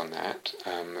elaborated on that.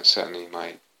 Certainly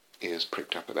my ears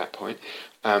pricked up at that point.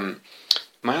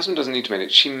 My husband doesn't need to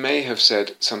meditate. She may have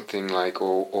said something like,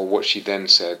 or what she then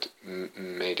said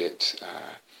made it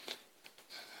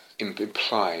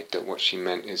implied that what she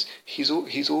meant is he's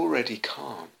already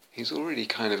calm. He's already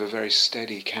kind of a very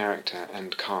steady character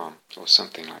and calm, or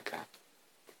something like that.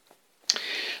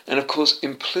 And of course,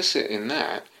 implicit in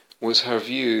that was her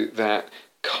view that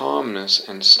calmness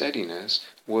and steadiness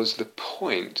was the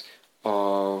point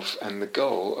of, and the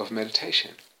goal of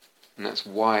meditation. And that's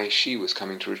why she was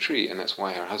coming to retreat, and that's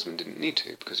why her husband didn't need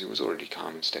to, because he was already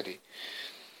calm and steady.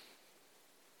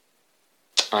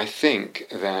 I think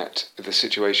that the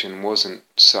situation wasn't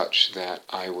such that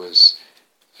I was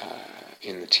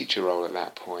in the teacher role at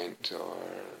that point, or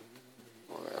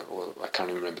I can't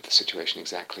even remember the situation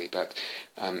exactly, but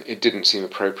it didn't seem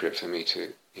appropriate for me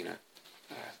to,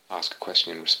 ask a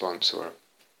question in response or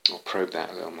probe that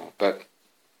a little more. But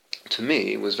to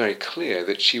me, it was very clear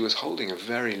that she was holding a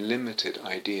very limited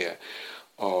idea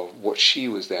of what she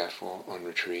was there for on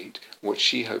retreat, what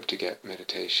she hoped to get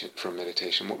from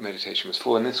meditation, what meditation was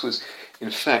for. And this was,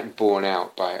 in fact, borne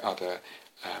out by other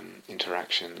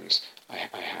interactions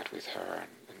I had with her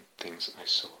and things I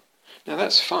saw. Now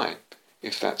that's fine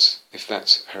if that's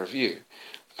her view,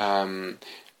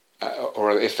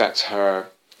 or if that's her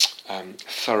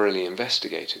thoroughly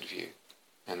investigated view,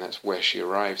 and that's where she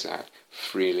arrives at,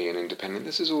 freely and independent.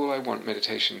 This is all I want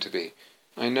meditation to be.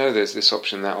 I know there's this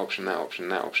option, that option, that option,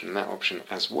 that option, that option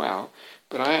as well,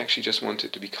 but I actually just want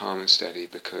it to be calm and steady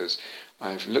because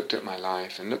I've looked at my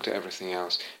life and looked at everything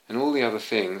else, and all the other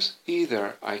things,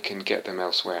 either I can get them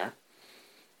elsewhere,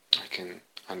 I can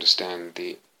understand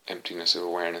the emptiness of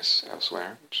awareness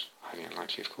elsewhere, which is highly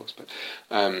unlikely, of course, but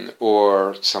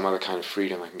or some other kind of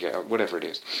freedom I can get, whatever it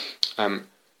is,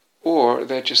 or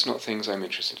they're just not things I'm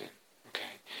interested in.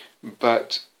 Okay,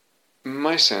 but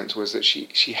my sense was that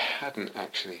she hadn't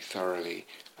actually thoroughly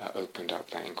opened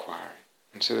up that inquiry,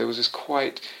 and so there was this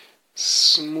quite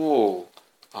small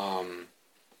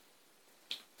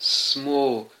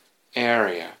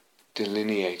area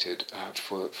delineated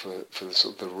for the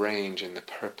sort of the range and the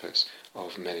purpose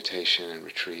of meditation and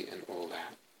retreat and all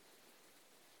that.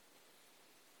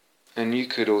 And you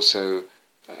could also,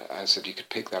 as I said, you could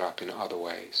pick that up in other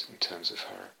ways in terms of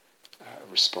her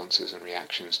responses and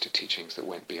reactions to teachings that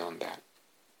went beyond that.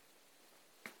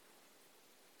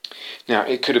 Now,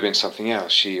 it could have been something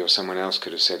else. She or someone else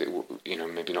could have said it,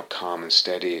 maybe not calm and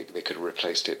steady. They could have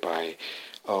replaced it by,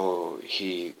 oh,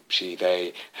 he, she,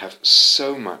 they have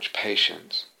so much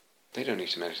patience. They don't need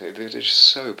to meditate. They're just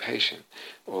so patient.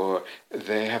 Or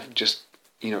they have just,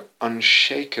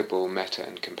 unshakable metta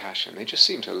and compassion. They just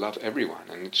seem to love everyone,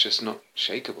 and it's just not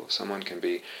shakable. Someone can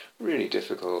be really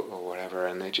difficult or whatever,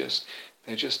 and they're just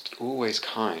always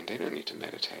kind. They don't need to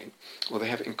meditate. Or they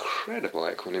have incredible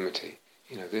equanimity.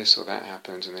 This or that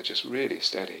happens, and they're just really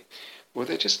steady. Or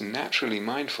they're just naturally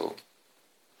mindful.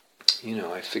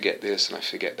 I forget this and I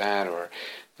forget that, or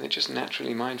they're just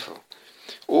naturally mindful.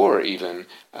 Or even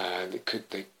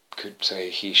they could say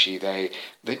he, she, they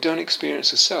don't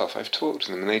experience a self. I've talked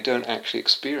to them, and they don't actually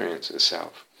experience a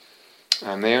self.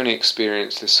 And they only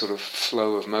experience this sort of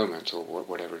flow of moment, or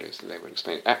whatever it is that they would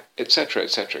explain, etc.,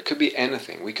 etc. It could be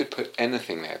anything. We could put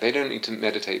anything there. They don't need to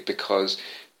meditate because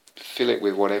fill it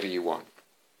with whatever you want.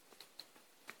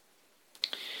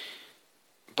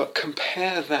 But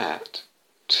compare that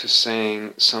to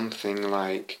saying something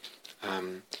like,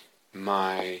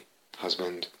 my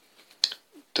husband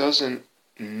doesn't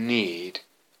need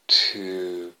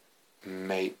to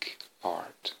make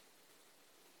art,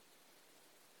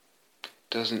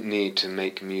 doesn't need to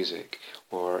make music,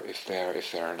 or if they're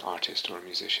an artist or a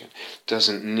musician,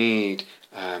 doesn't need,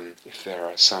 if they're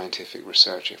a scientific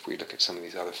researcher, if we look at some of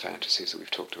these other fantasies that we've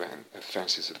talked about,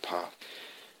 fantasies of the path,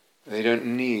 they don't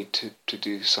need to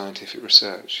do scientific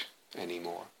research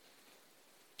anymore,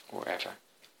 or ever.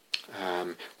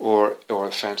 Or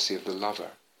a fantasy of the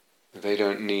lover. They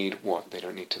don't need what? They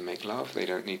don't need to make love. They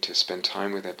don't need to spend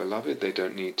time with their beloved. They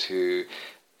don't need to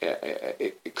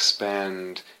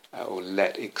expand or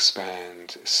let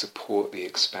expand, support the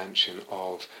expansion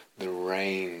of the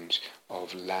range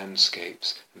of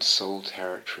landscapes and soul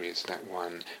territories that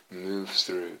one moves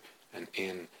through and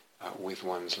in with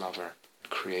one's lover,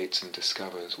 creates and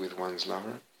discovers with one's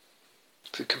lover.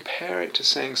 To compare it to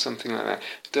saying something like that,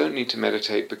 don't need to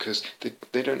meditate because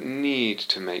they don't need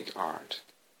to make art.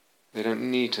 They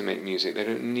don't need to make music. They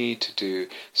don't need to do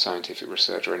scientific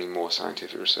research or any more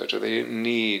scientific research. Or they don't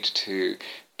need to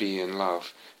be in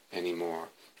love anymore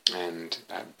and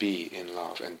be in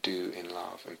love and do in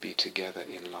love and be together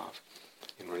in love,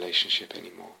 in relationship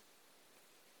anymore.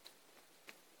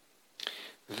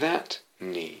 That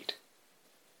need,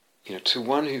 to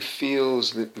one who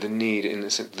feels the need in the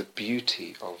sense, the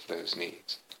beauty of those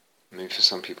needs. Maybe for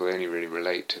some people they only really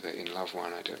relate to the in love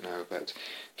one, I don't know, but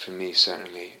for me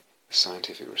certainly the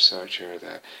scientific researcher,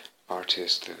 the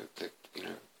artist, the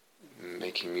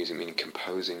making music, meaning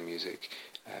composing music,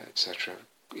 etc.,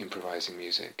 improvising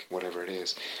music, whatever it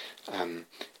is,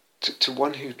 to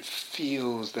one who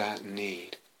feels that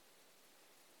need,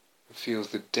 feels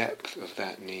the depth of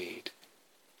that need,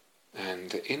 and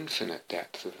the infinite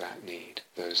depth of that need,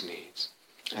 those needs,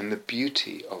 and the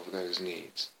beauty of those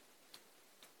needs,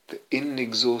 the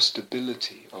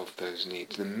inexhaustibility of those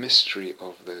needs, the mystery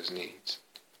of those needs.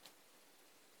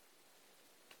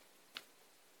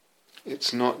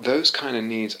 It's not, those kind of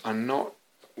needs are not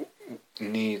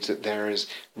needs that there is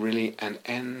really an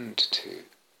end to.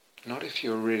 Not if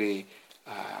you're really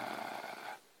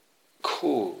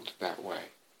called that way.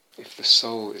 If the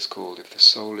soul is called, if the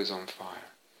soul is on fire.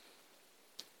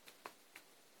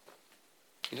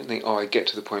 You don't think, I get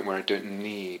to the point where I don't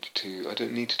need to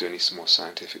do any more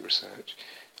scientific research.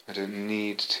 I don't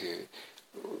need to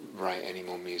write any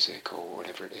more music or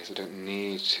whatever it is. I don't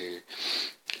need to,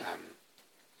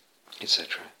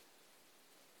 etc.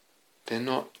 They're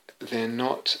not,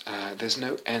 there's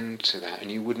no end to that, and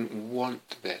you wouldn't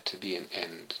want there to be an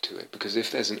end to it, because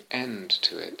if there's an end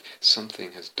to it,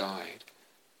 something has died.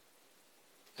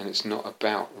 And it's not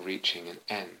about reaching an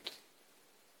end.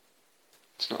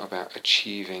 It's not about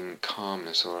achieving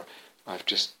calmness, or I've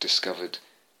just discovered,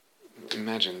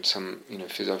 imagine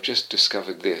I've just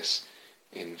discovered this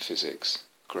in physics.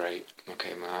 Great,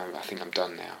 okay, I think I'm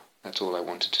done now. That's all I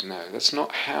wanted to know. That's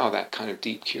not how that kind of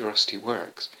deep curiosity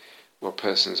works. Well,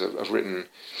 persons have written,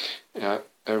 I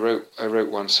wrote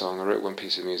one song, I wrote one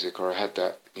piece of music, or I had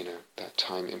that, that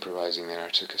time improvising there, I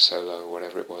took a solo or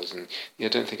whatever it was, and I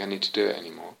don't think I need to do it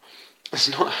anymore. That's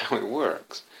not how it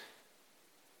works.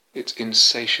 It's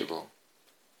insatiable.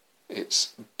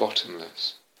 It's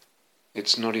bottomless.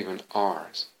 It's not even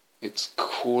ours. It's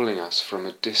calling us from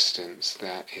a distance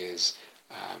that is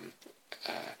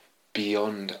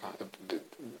beyond.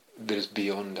 That is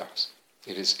beyond us.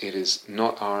 It is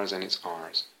not ours, and it's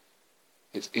ours.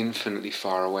 It's infinitely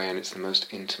far away, and it's the most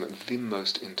intimate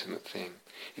thing.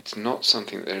 It's not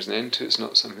something that there's an end to. It's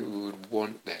not something we would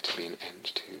want there to be an end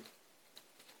to.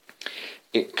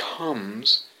 It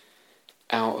comes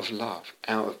out of love,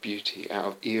 out of beauty, out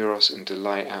of eros and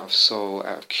delight, out of soul,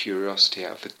 out of curiosity,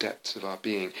 out of the depths of our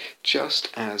being, just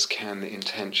as can the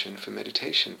intention for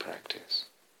meditation practice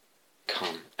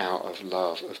come out of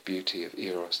love, of beauty, of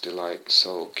eros, delight,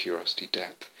 soul, curiosity,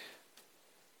 depth,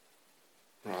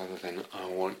 rather than I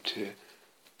want to,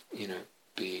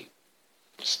 be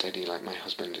steady like my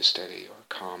husband is steady, or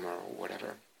calmer, or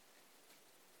whatever.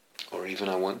 Or even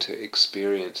I want to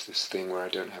experience this thing where I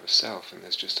don't have a self and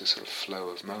there's just a sort of flow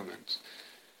of moments.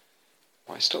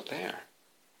 Why stop there?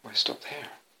 Why stop there?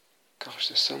 Gosh,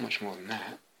 there's so much more than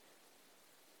that.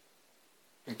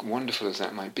 And wonderful as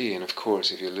that might be, and of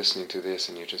course if you're listening to this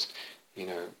and you're just,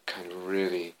 kind of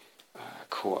really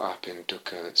caught up in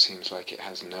dukkha that seems like it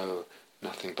has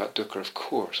nothing but dukkha, of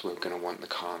course we're going to want the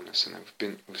calmness, and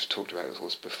we've talked about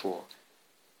this before.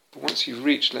 But once you've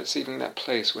reached, let's say, even that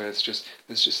place where there's just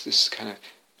this kind of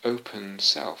open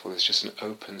self, or there's just an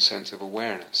open sense of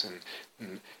awareness,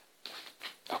 and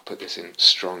I'll put this in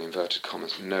strong inverted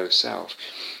commas, no self.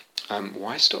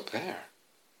 Why stop there?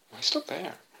 Why stop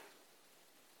there?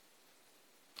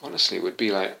 Honestly, it would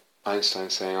be like Einstein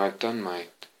saying, I've done my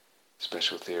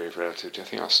special theory of relativity, I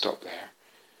think I'll stop there.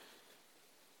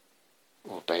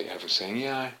 Or Beethoven saying,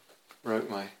 yeah, I wrote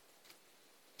my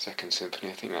second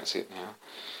symphony, I think that's it now.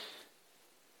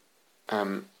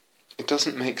 It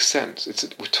doesn't make sense.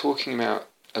 We're talking about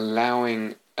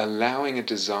allowing a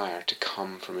desire to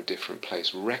come from a different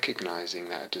place, recognizing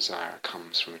that a desire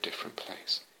comes from a different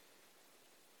place.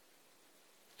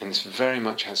 And this very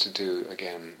much has to do,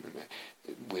 again,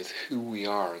 with who we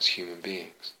are as human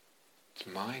beings. It's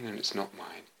mine and it's not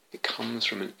mine. It comes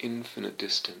from an infinite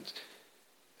distance,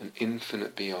 an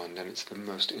infinite beyond, and it's the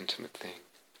most intimate thing.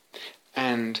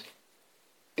 And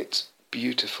it's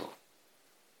beautiful.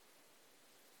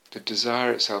 The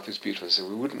desire itself is beautiful, so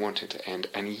we wouldn't want it to end.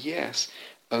 And yes,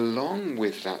 along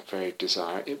with that very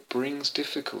desire, it brings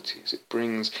difficulties. It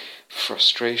brings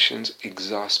frustrations,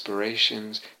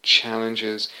 exasperations,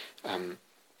 challenges.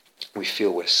 We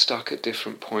feel we're stuck at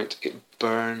different points. It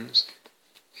burns.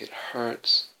 It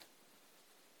hurts.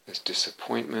 There's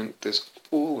disappointment. There's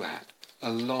all that,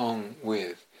 along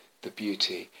with the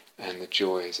beauty and the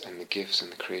joys and the gifts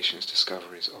and the creations,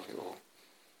 discoveries of it all.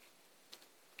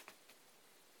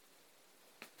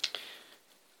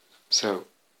 So,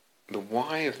 the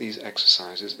why of these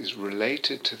exercises is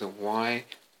related to the why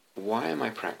am I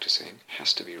practicing,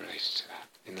 has to be related to that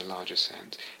in the larger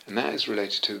sense. And that is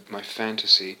related to my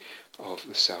fantasy of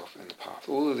the self and the path.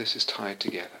 All of this is tied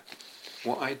together.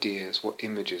 What ideas, what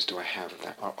images do I have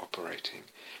that are operating?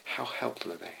 How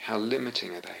helpful are they? How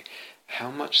limiting are they?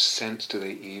 How much sense do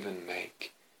they even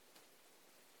make?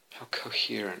 How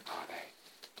coherent are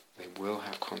they? They will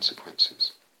have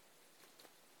consequences.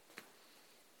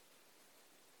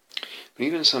 But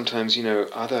even sometimes,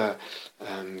 other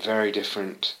very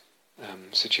different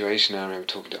situations. I remember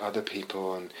talking to other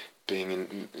people and being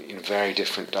in very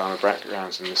different Dharma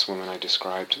backgrounds than this woman I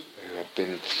described, who had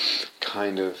been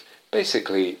kind of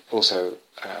basically also,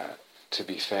 to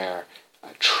be fair,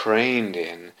 trained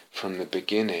in from the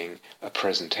beginning a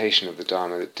presentation of the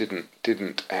Dharma that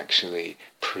didn't actually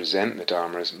present the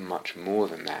Dharma as much more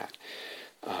than that.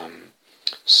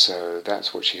 So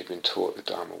that's what she had been taught the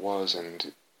Dharma was,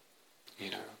 and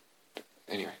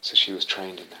anyway, so she was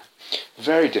trained in that.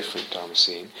 Very different Dharma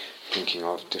scene, thinking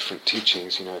of different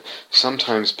teachings.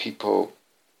 Sometimes people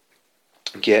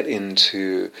get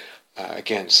into,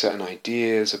 again, certain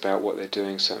ideas about what they're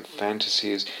doing, certain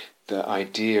fantasies. The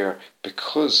idea,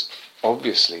 because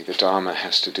obviously the Dharma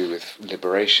has to do with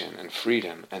liberation and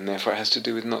freedom, and therefore it has to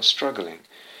do with not struggling.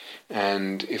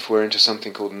 And if we're into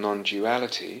something called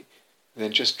non-duality,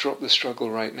 then just drop the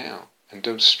struggle right now, and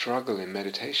don't struggle in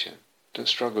meditation. Don't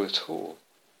struggle at all.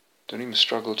 Don't even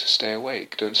struggle to stay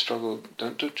awake. Don't struggle.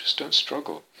 Just don't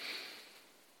struggle.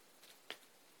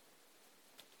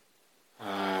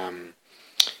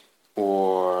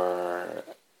 Or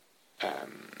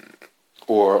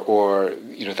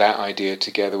that idea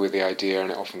together with the idea, and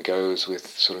it often goes with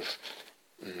sort of,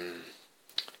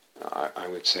 I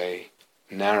would say,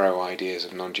 narrow ideas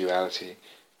of non-duality.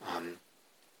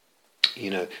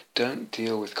 Don't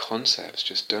deal with concepts,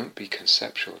 just don't be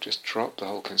conceptual, just drop the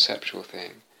whole conceptual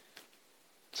thing.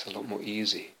 It's a lot more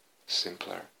easy,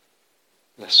 simpler,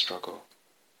 less struggle,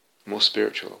 more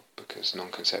spiritual, because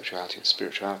non-conceptuality and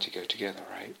spirituality go together,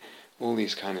 right? All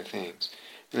these kind of things.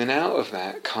 And then out of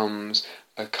that comes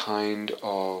a kind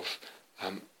of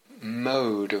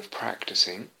mode of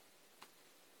practicing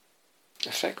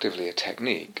effectively a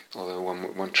technique, although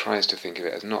one tries to think of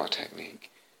it as not a technique,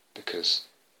 because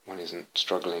one isn't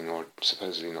struggling, or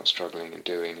supposedly not struggling and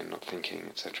doing and not thinking,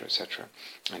 etc., etc.,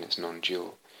 and it's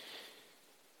non-dual.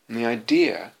 And the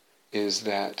idea is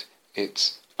that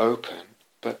it's open,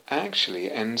 but actually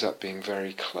it ends up being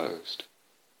very closed,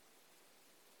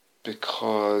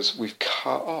 because we've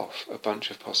cut off a bunch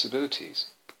of possibilities.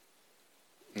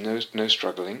 No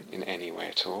struggling in any way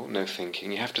at all, no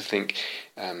thinking. You have to think,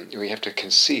 we have to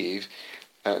conceive.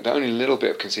 The only little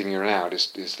bit of conceiving you're allowed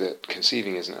is that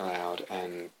conceiving isn't allowed,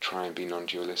 and try and be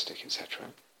non-dualistic,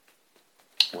 etc.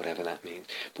 Whatever that means.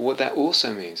 But what that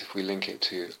also means, if we link it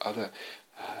to other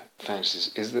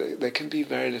fantasies, is that there can be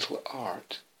very little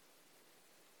art,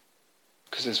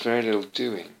 because there's very little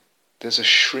doing. There's a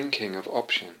shrinking of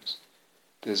options.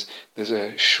 There's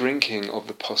a shrinking of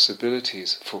the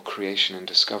possibilities for creation and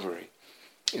discovery.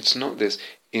 It's not this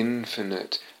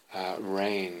infinite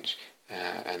range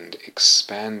and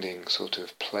expanding sort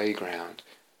of playground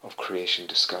of creation,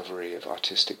 discovery, of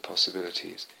artistic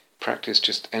possibilities. Practice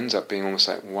just ends up being almost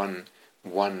like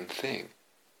one thing.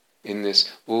 In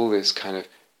this, all this kind of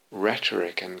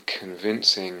rhetoric and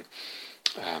convincing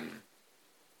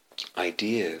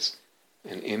ideas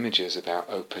and images about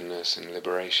openness and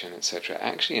liberation, etc.,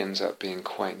 actually ends up being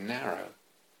quite narrow.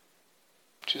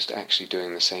 Just actually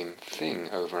doing the same thing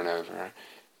over and over,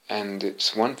 and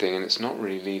it's one thing, and it's not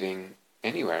really leading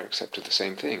anywhere except to the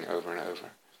same thing over and over.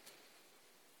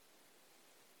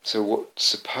 So what's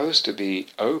supposed to be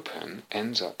open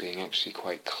ends up being actually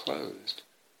quite closed,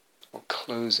 or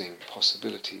closing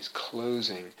possibilities,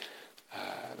 closing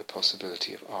the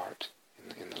possibility of art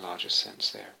in the largest sense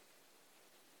there.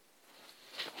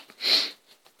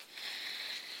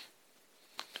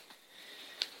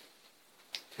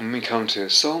 When we come to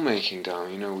Soulmaking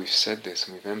Dharma, we've said this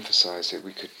and we've emphasized it.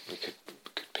 We could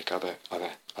pick other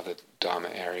Dharma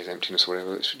areas, emptiness,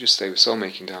 whatever. Let's just stay with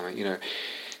Soulmaking Dharma.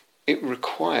 It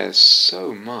requires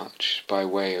so much by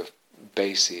way of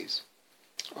bases,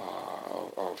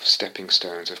 of stepping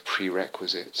stones, of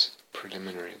prerequisites,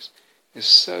 preliminaries. It's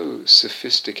so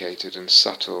sophisticated and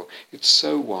subtle. It's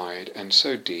so wide and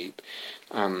so deep.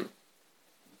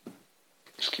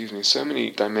 So many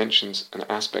dimensions and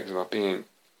aspects of our being,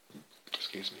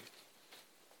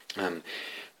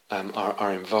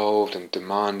 are involved and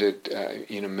demanded.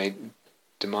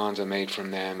 Demands are made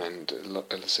from them, and a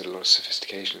lot of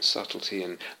sophistication and subtlety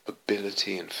and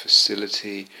ability and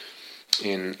facility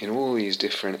in all these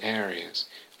different areas.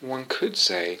 One could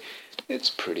say it's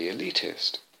pretty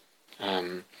elitist.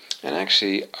 And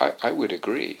actually, I would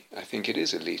agree. I think it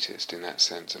is elitist in that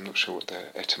sense. I'm not sure what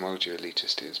the etymology of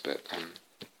elitist is, but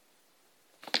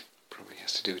probably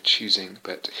has to do with choosing.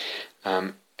 But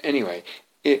anyway,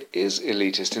 it is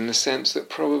elitist in the sense that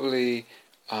probably...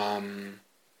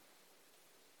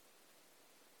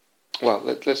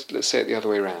 let's say it the other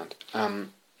way around.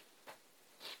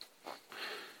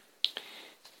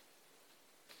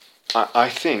 I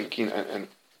think, and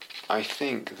I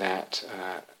think that,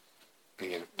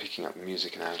 again, picking up the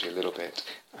music analogy a little bit,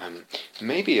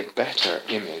 maybe a better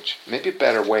image, maybe a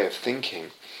better way of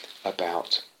thinking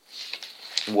about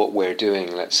what we're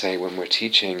doing, let's say when we're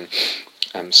teaching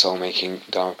soul-making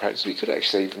Dharma practice, we could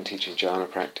actually even teaching jhana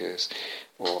practice,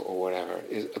 or whatever,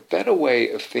 is a better way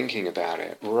of thinking about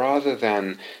it, rather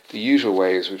than the usual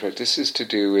ways we practice. This is to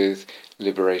do with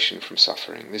liberation from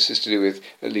suffering. This is to do with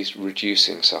at least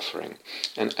reducing suffering.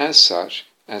 And as such,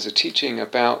 as a teaching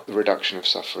about the reduction of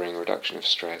suffering, reduction of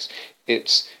stress,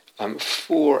 it's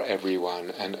for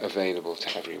everyone and available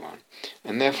to everyone.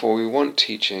 And therefore we want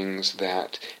teachings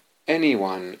that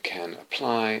anyone can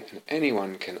apply and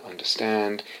anyone can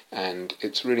understand, and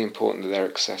it's really important that they're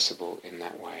accessible in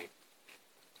that way.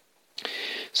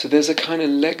 So there's a kind of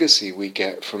legacy we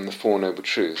get from the Four Noble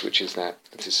Truths, which is that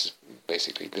this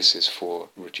is for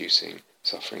reducing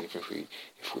suffering.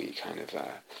 If we kind of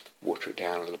water it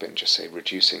down a little bit and just say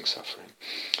reducing suffering,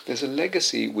 there's a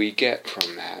legacy we get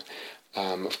from that.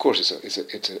 Of course,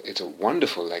 it's a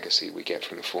wonderful legacy we get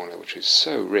from the Four Noble, which is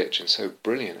so rich and so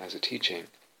brilliant as a teaching,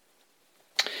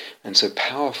 and so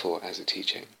powerful as a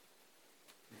teaching.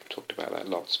 Talked about that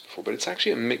lots before, but it's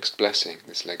actually a mixed blessing,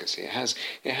 this legacy. It has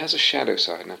a shadow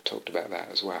side, and I've talked about that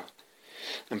as well.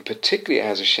 And particularly it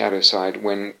has a shadow side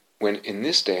when in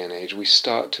this day and age we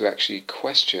start to actually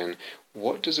question,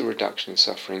 what does a reduction in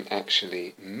suffering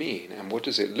actually mean, and what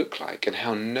does it look like, and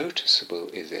how noticeable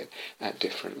is it at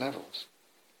different levels?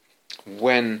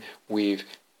 When we've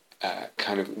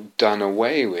kind of done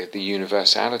away with the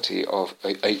universality of,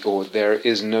 or there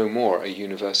is no more a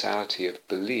universality of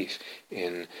belief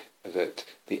in that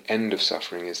the end of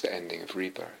suffering is the ending of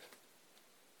rebirth.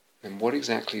 then what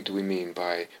exactly do we mean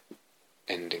by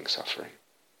ending suffering?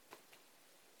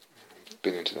 I've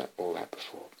been into all that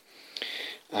before.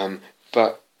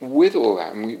 But with all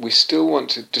that, and we still want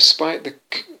to, despite the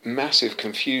massive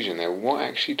confusion there, what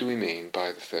actually do we mean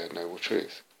by the third noble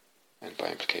truth? And by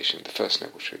implication, the first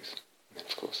noble truth. And then,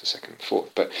 of course, the second and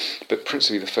fourth. But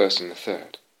principally the first and the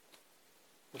third.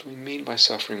 What do we mean by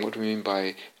suffering? What do we mean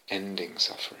by ending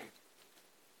suffering?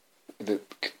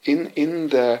 In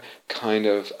the kind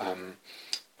of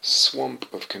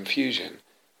swamp of confusion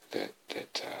that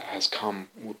has come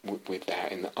with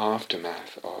that in the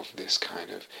aftermath of this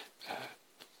kind of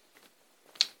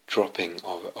dropping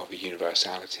of a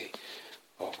universality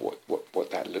of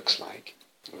what that looks like,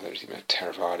 whether it's even a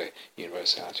Theravada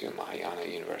universality or Mahayana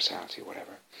universality or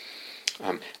whatever.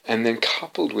 And then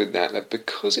coupled with that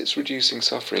because it's reducing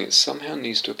suffering, it somehow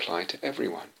needs to apply to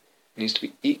everyone. It needs to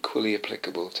be equally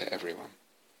applicable to everyone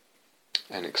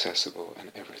and accessible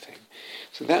and everything.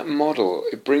 So that model,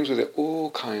 it brings with it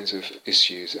all kinds of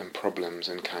issues and problems,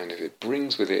 and it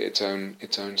brings with it its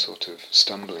own sort of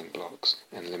stumbling blocks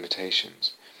and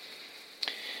limitations.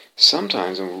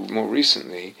 Sometimes, and more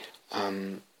recently,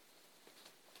 I'm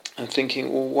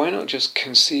thinking, well, why not just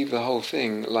conceive the whole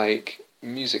thing like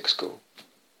music school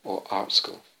or art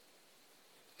school?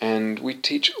 And we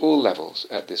teach all levels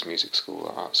at this music school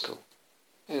or art school.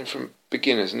 And from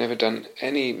beginners, never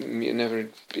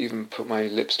even put my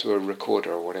lips to a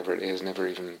recorder or whatever it is, never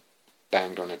even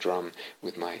banged on a drum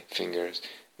with my fingers,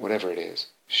 whatever it is,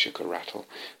 shook or rattle.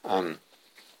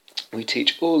 We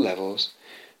teach all levels,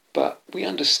 but we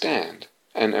understand,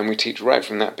 and we teach right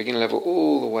from that beginner level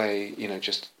all the way,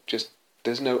 just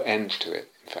there's no end to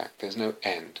it. In fact, there's no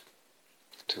end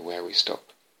to where we stop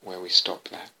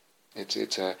that.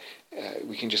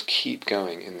 We can just keep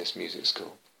going in this music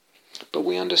school. But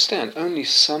we understand only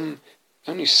some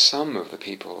of the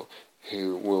people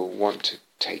who will want to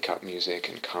take up music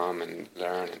and come and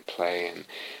learn and play and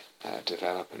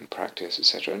develop and practice,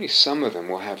 etc. Only some of them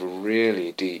will have a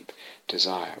really deep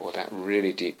desire, or that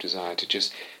really deep desire to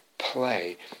just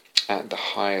play at the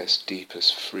highest,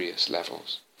 deepest, freest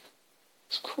levels.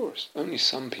 Of course, only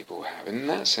some people have. In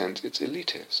that sense, it's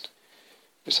elitist.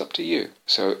 It's up to you.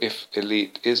 So if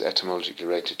elite is etymologically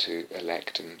related to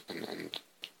elect and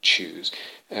choose,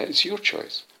 it's your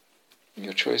choice.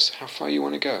 Your choice how far you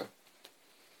want to go.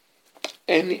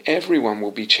 Everyone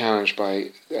will be challenged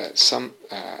by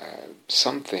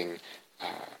something,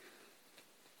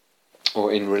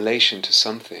 or in relation to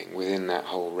something within that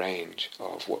whole range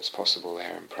of what's possible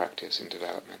there in practice and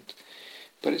development.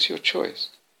 But it's your choice.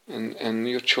 And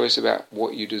your choice about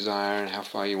what you desire and how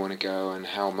far you want to go and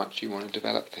how much you want to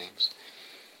develop things.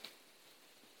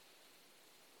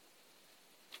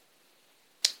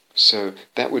 So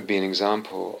that would be an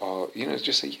example of,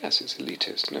 just say, yes, it's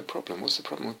elitist, no problem. What's the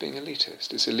problem with being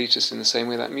elitist? It's elitist in the same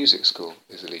way that music school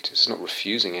is elitist. It's not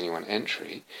refusing anyone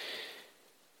entry.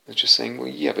 It's just saying, well,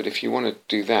 yeah, but if you want to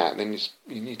do that, then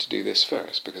you need to do this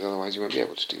first, because otherwise you won't be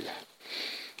able to do that.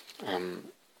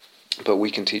 But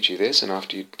we can teach you this, and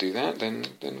after you do that, then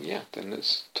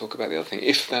let's talk about the other thing,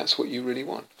 if that's what you really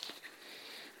want.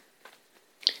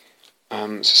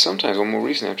 So sometimes, or more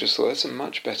recently, I've just thought that's a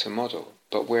much better model,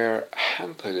 but we're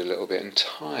hampered a little bit and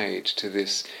tied to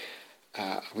this.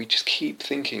 We just keep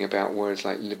thinking about words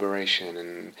like liberation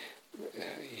and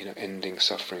ending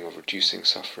suffering or reducing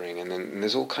suffering, and then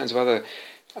there's all kinds of other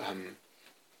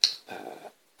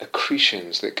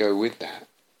accretions that go with that,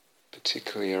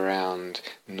 particularly around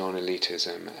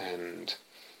non-elitism and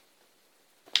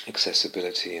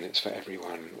accessibility, and it's for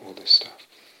everyone, and all this stuff.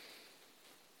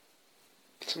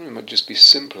 Something might just be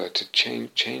simpler to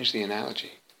change the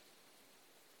analogy.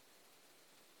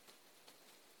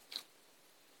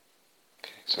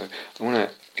 Okay, so I want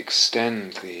to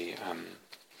extend the.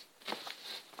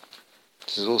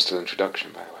 This is all still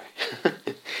introduction, by the way.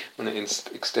 I want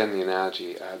to extend the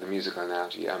analogy, the musical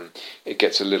analogy. It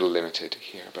gets a little limited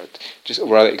here, but or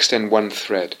rather extend one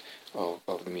thread of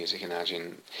the music analogy.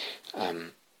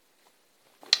 And,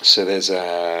 so there's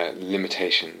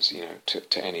limitations,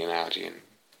 to any analogy, and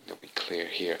they'll be clear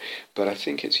here. But I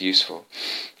think it's useful.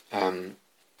 And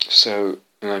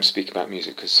I'm speaking about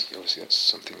music because obviously that's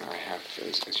something that I have,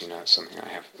 as you know, it's something I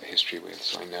have a history with.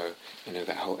 So I know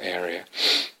that whole area.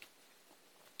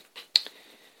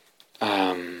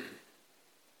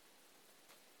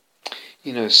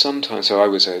 Sometimes, so I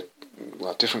was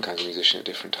different kinds of musician at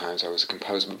different times. I was a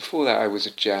composer, but before that I was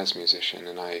a jazz musician,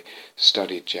 and I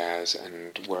studied jazz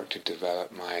and worked to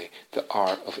develop the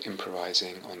art of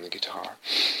improvising on the guitar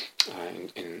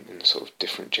in sort of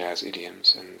different jazz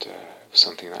idioms, and it was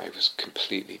something that I was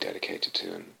completely dedicated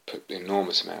to and put an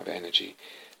enormous amount of energy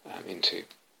into.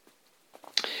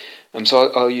 And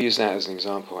so I'll use that as an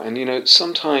example. And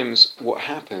sometimes what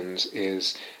happens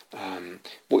is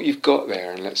what you've got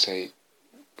there, and let's say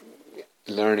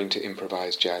learning to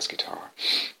improvise jazz guitar,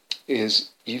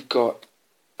 is you've got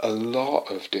a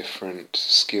lot of different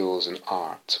skills and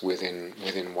arts within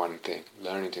one thing.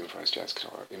 Learning to improvise jazz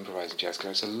guitar, improvising jazz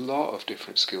guitar, it's a lot of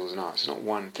different skills and arts. It's not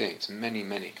one thing. It's many,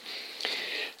 many.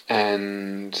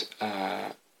 And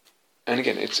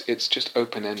again, it's just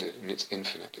open-ended and it's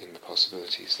infinite in the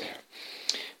possibilities there.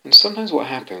 And sometimes what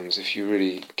happens if you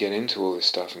really get into all this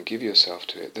stuff and give yourself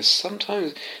to it,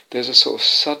 there's a sort of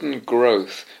sudden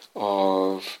growth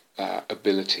of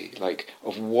ability, like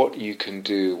of what you can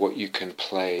do, what you can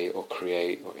play or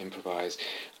create or improvise,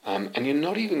 and you're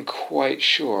not even quite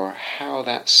sure how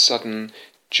that sudden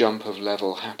jump of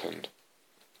level happened.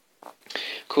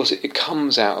 Of course, it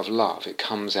comes out of love. It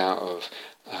comes out of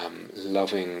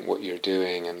loving what you're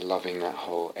doing and loving that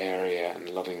whole area and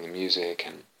loving the music,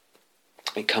 and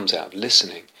it comes out of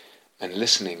listening, and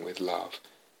listening with love,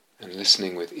 and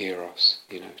listening with eros,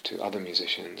 to other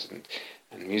musicians and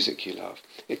music you love.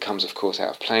 It comes, of course, out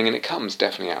of playing, and it comes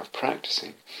definitely out of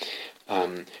practicing.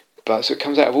 So it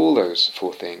comes out of all those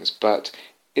four things, but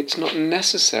it's not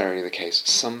necessarily the case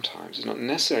sometimes. It's not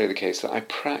necessarily the case that I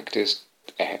practiced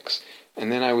X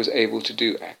and then I was able to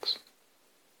do X.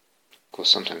 Of course,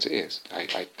 sometimes it is.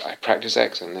 I practice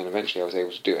X and then eventually I was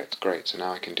able to do X. Great, so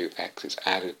now I can do X. It's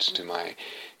added to my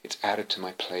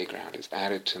playground. It's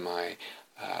added to my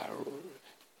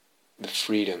the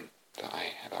freedom that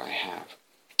I have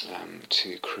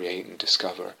to create and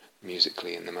discover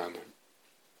musically in the moment.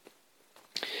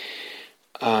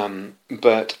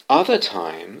 But other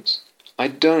times I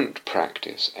don't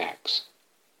practice X.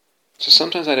 So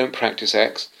sometimes I don't practice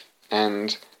X,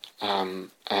 and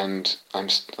I'm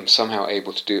somehow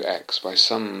able to do X by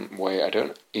some way I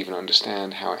don't even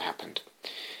understand how it happened.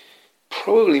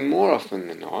 Probably more often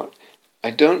than not,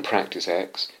 I don't practice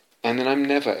X, and then I'm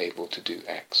never able to do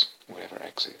X, whatever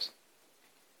X is.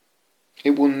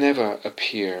 It will never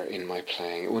appear in my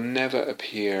playing. It will never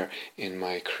appear in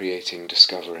my creating,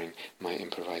 discovering, my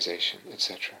improvisation,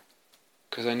 etc.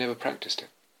 Because I never practiced it.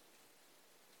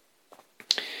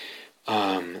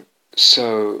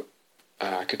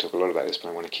 I could talk a lot about this, but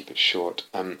I want to keep it short.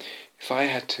 If I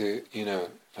had to,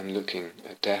 I'm looking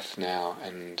at death now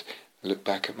and look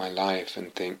back at my life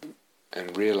and think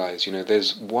and realize,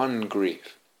 there's one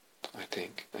grief, I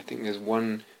think. I think there's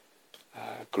one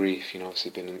grief,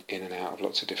 obviously been in and out of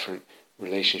lots of different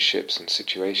relationships and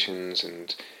situations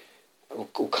and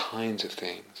all kinds of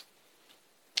things.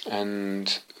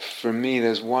 And for me,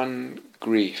 there's one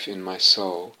grief in my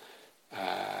soul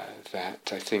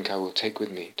that I think I will take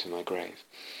with me to my grave.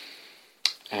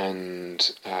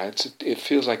 And it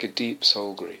feels like a deep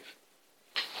soul grief.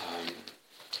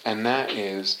 And that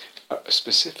is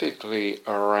specifically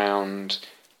around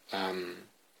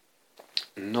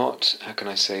not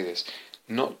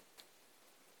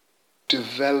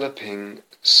developing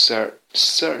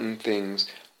certain things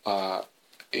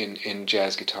in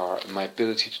jazz guitar, my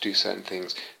ability to do certain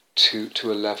things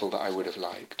to a level that I would have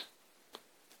liked.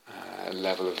 A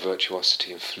level of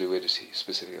virtuosity and fluidity,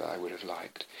 specifically, that I would have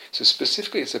liked. So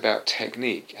specifically it's about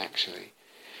technique, actually.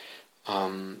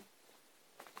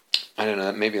 I don't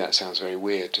know, maybe that sounds very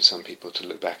weird to some people to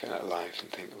look back at that life and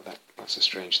think, well, that's a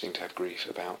strange thing to have grief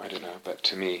about, I don't know, but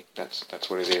to me, that's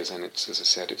what it is, and it's, as I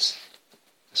said, it's,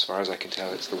 as far as I can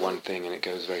tell, it's the one thing, and it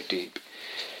goes very deep.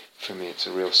 For me, it's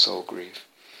a real soul grief.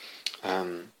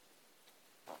 And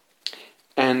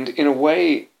in a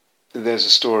way, there's a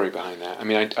story behind that. I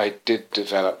mean, I did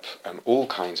develop all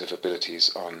kinds of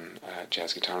abilities on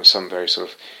jazz guitar, and some very sort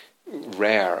of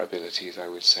rare abilities, I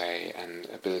would say, and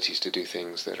abilities to do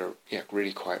things that are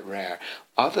really quite rare.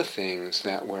 Other things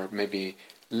that were maybe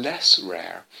less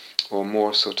rare or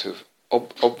more sort of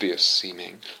obvious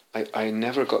seeming, I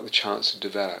never got the chance to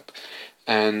develop.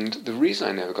 And the reason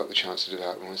I never got the chance to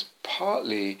develop them was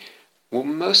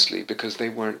mostly because they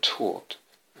weren't taught.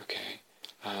 Okay.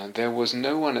 There was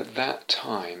no one at that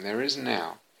time, there is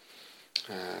now,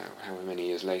 however many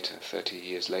years later, 30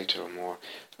 years later or more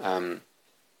than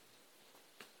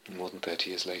 30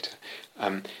 years later,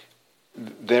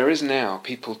 there is now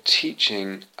people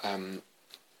teaching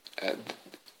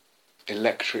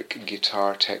electric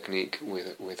guitar technique with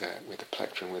a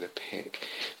plectrum, with a pick.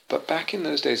 But back in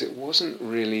those days it wasn't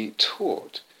really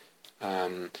taught.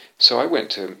 So I went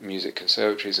to music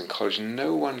conservatories and college, and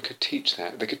no one could teach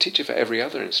that. They could teach it for every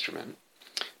other instrument,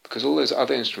 because all those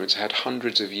other instruments had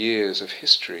hundreds of years of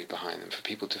history behind them for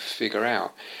people to figure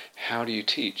out how do you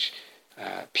teach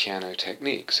piano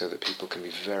technique so that people can be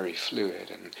very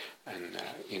fluid and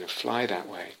fly that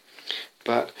way.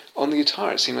 But on the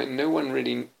guitar, it seemed like no one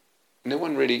really,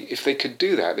 if they could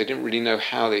do that, they didn't really know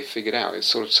how they figured out. It's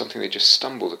sort of something they just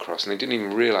stumbled across, and they didn't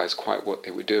even realize quite what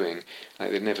they were doing.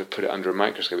 Like they'd never put it under a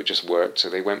microscope, it just worked, so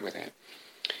they went with it.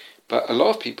 But a lot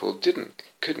of people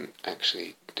couldn't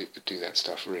actually do that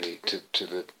stuff really to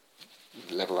the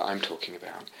level that I'm talking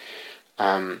about.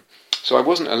 So I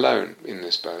wasn't alone in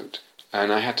this boat,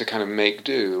 and I had to kind of make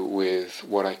do with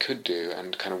what I could do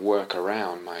and kind of work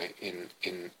around my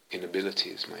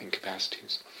inabilities, my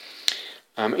incapacities.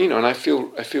 And I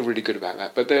feel really good about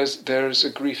that. But there's a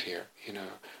grief here,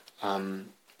 and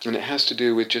it has to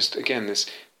do with just, again, this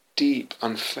deep,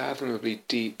 unfathomably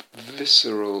deep,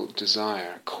 visceral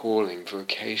desire, calling,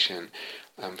 vocation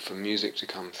for music to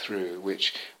come through,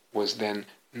 which was then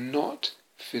not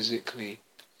physically,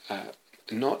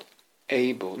 not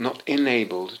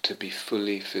enabled to be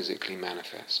fully physically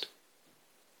manifest.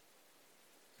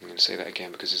 I'm going to say that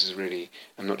again because this is really,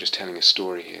 I'm not just telling a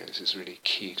story here, this is really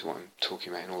key to what I'm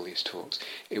talking about in all these talks.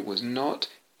 It was not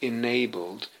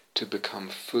enabled to become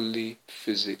fully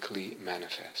physically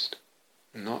manifest.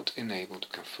 Not enabled to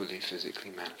become fully physically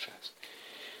manifest.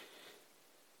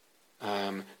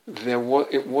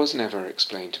 It was never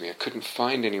explained to me. I couldn't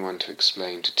find anyone to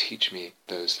explain, to teach me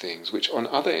those things, which on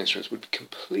other instruments would be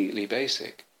completely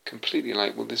basic, completely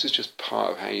like, well, this is just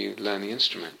part of how you learn the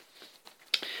instrument,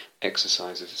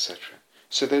 exercises, etc.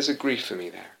 So there's a grief for me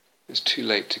there. It's too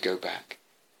late to go back.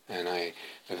 And I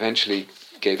eventually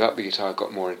gave up the guitar,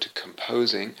 got more into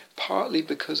composing, partly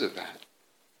because of that,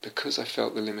 because I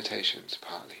felt the limitations,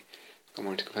 partly. Got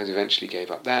more into composing, eventually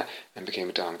gave up that and became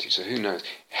a Dharma teacher. So who knows?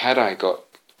 Had I got,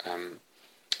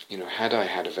 had I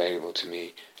had available to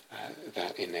me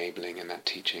that enabling and that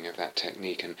teaching of that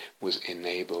technique and was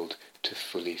enabled to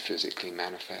fully physically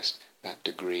manifest that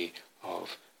degree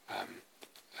of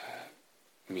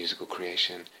musical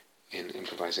creation in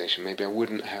improvisation, maybe I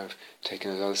wouldn't have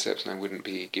taken those other steps and I wouldn't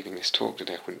be giving this talk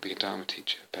today, I wouldn't be a Dharma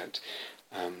teacher. But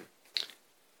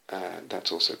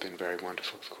that's also been very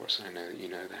wonderful, of course, and I know that you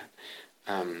know that.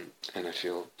 And I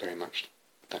feel very much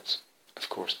that's, of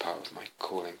course, part of my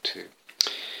calling too.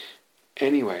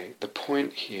 Anyway, the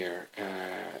point here,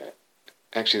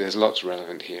 actually there's lots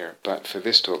relevant here, but for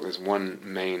this talk there's one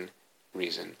main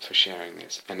reason for sharing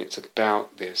this, and it's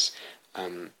about this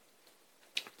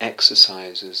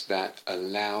exercises that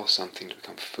allow something to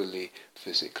become fully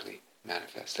physically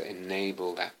manifest, that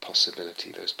enable that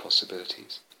possibility, those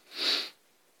possibilities.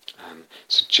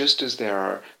 So just as there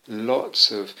are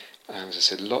lots of, as I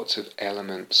said, lots of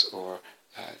elements or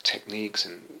techniques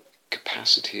and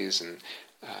capacities and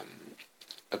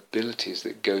abilities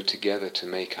that go together to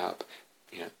make up,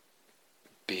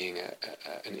 being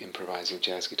an improvising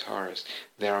jazz guitarist,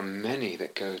 there are many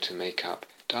that go to make up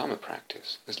Dharma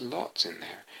practice. There's lots in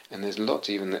there, and there's lots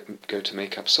even that go to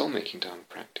make up soul-making Dharma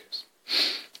practice.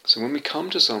 So when we come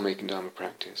to soul-making Dharma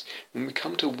practice, when we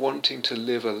come to wanting to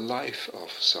live a life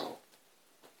of soul,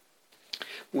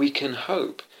 we can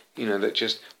hope, that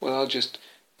just, I'll just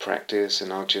practice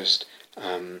and I'll just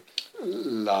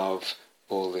love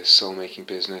all this soul-making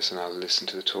business and I'll listen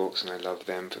to the talks and I love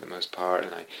them for the most part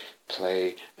and I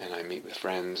play and I meet with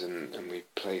friends and we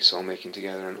play soul-making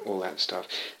together and all that stuff.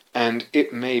 And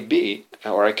it may be,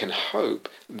 or I can hope,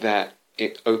 that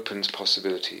it opens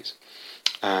possibilities.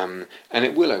 And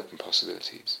it will open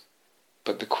possibilities.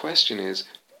 But the question is,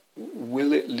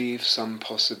 will it leave some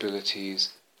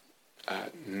possibilities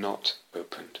not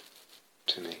opened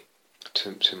to me,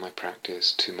 to my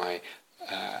practice, to my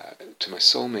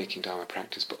soul-making Dharma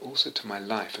practice, but also to my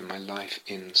life and my life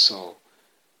in soul,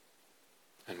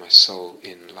 and my soul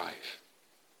in life.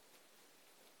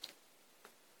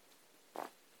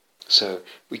 So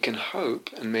we can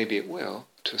hope, and maybe it will,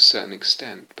 to a certain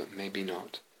extent, but maybe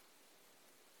not.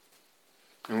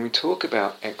 And when we talk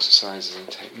about exercises and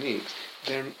techniques,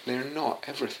 they're not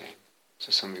everything.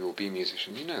 So some of you will be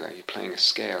musicians, you know that you're playing a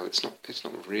scale. It's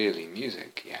not really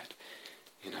music yet,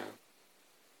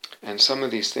 And some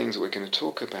of these things that we're going to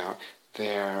talk about,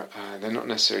 they're not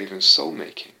necessarily even soul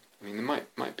making. I mean, they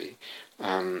might be.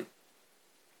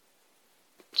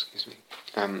 Excuse me.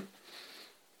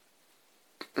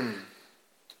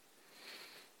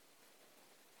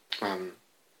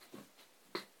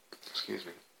 Excuse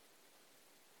me.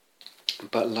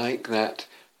 But like that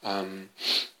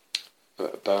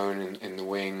bone in the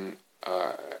wing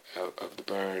of the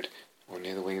bird, or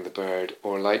near the wing of the bird,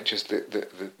 or like just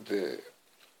the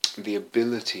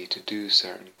ability to do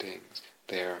certain things,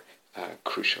 they're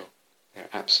crucial. They're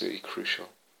absolutely crucial.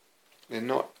 They're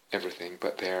not everything,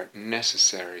 but they're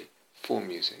necessary for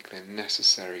music. They're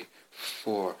necessary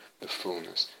for the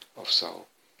fullness of soul.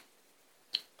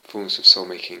 Fullness of soul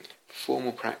making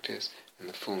formal practice and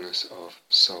the fullness of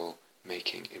soul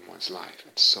making in one's life,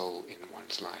 and soul in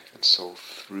one's life, and soul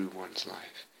through one's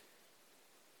life,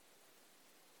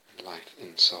 and life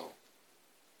in soul.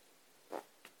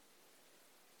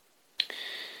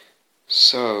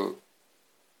 So,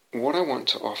 what I want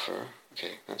to offer,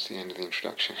 okay, that's the end of the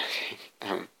introduction, I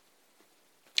think.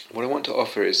 What I want to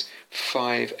offer is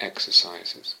 5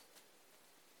 exercises.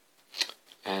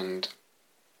 And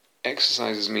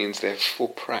exercises means they're for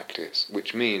practice,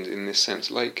 which means, in this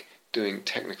sense, like doing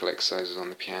technical exercises on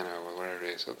the piano or wherever it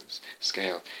is, or the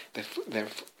scale,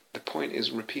 the point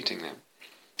is repeating them,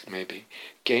 maybe.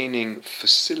 Gaining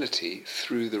facility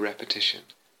through the repetition.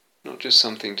 Not just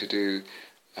something to do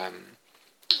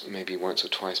maybe once or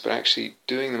twice, but actually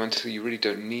doing them until you really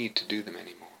don't need to do them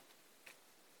anymore.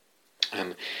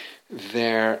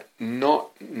 They're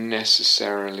not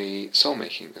necessarily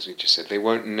soul-making, as we just said. They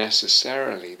won't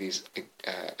necessarily, these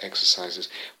exercises,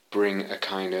 bring a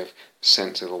kind of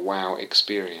sense of a wow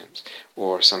experience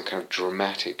or some kind of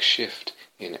dramatic shift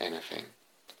in anything.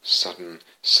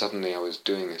 Suddenly I was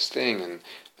doing this thing and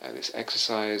this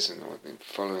exercise, and I've been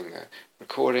following the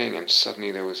recording, and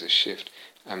suddenly there was a shift.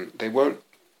 They won't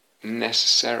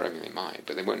necessarily, I mean they might,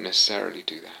 but they won't necessarily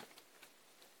do that.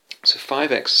 So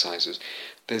 5 exercises.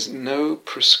 There's no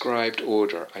prescribed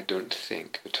order, I don't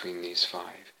think, between these 5.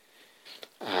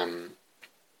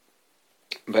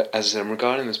 But as I'm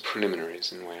regarding them as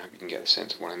preliminaries, in a way, I hope you can get a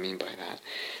sense of what I mean by that.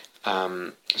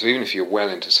 So even if you're well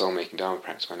into soul-making Dharma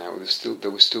practice by now, there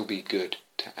will still be good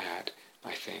to add,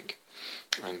 I think,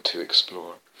 and to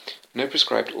explore. No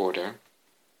prescribed order.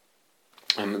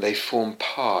 They form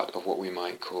part of what we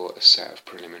might call a set of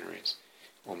preliminaries,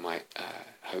 or might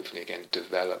hopefully again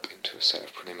develop into a set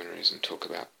of preliminaries and talk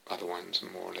about other ones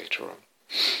more later on.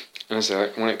 And as I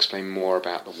want to explain more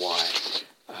about the why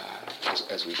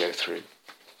as we go through.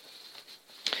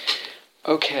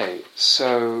 Okay,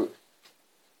 so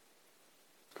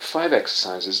 5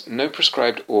 exercises, no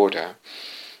prescribed order.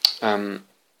 Well,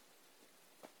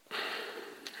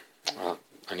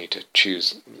 I need to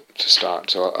choose to start,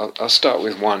 so I'll start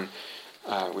with one,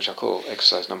 which I'll call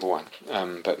exercise number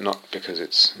 1, but not because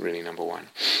it's really number 1.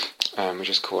 We're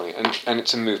just calling it, and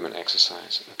it's a movement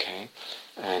exercise, okay?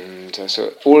 And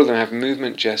so all of them have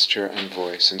movement, gesture, and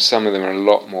voice, and some of them are a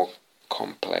lot more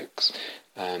complex.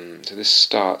 So this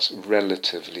starts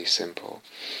relatively simply.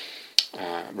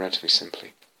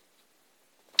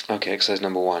 Okay, exercise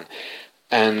number 1.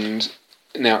 And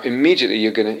now immediately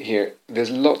you're going to hear there's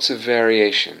lots of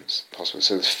variations possible.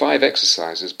 So there's 5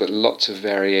 exercises, but lots of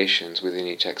variations within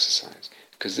each exercise.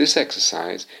 Because this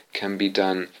exercise can be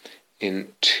done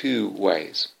in 2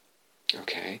 ways.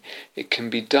 Okay, it can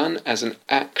be done as an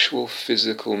actual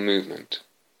physical movement.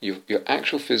 Your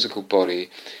actual physical body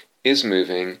is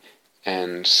moving,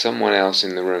 and someone else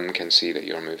in the room can see that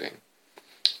you're moving.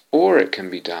 Or it can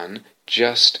be done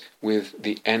just with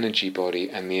the energy body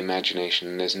and the imagination,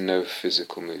 and there's no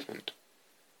physical movement.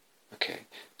 Okay,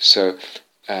 so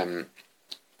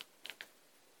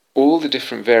all the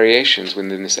different variations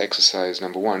within this exercise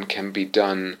number 1 can be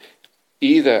done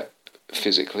either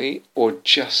physically or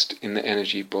just in the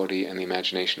energy body and the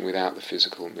imagination without the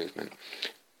physical movement.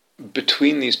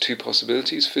 Between these 2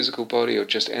 possibilities, physical body or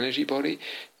just energy body,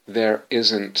 there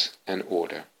isn't an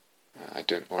order. I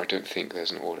don't think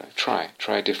there's an order. Try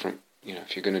different.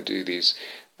 If you're going to do these,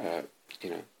 a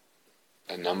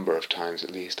number of times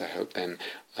at least, I hope. Then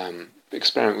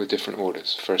experiment with different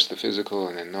orders. First the physical,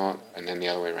 and then not, and then the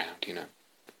other way around.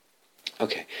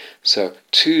 Okay. So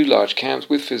 2 large camps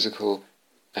with physical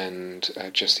and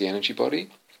just the energy body.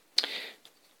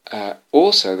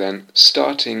 Also, then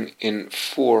starting in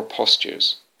 4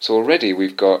 postures. So already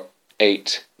we've got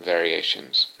 8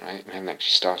 variations, right? We haven't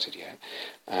actually started yet.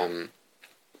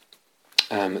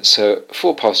 So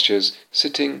 4 postures: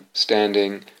 sitting,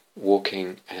 standing,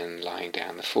 walking, and lying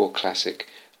down. The 4 classic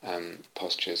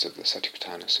postures of the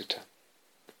Satipatthana Sutta.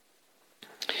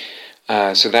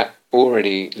 So that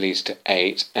already leads to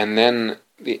 8, and then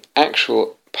the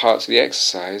actual parts of the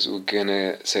exercise, we're going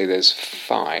to say there's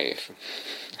 5.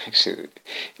 Actually,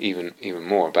 even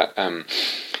more, but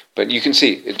you can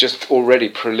see it just already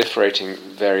proliferating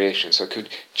variations. So it could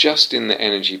just in the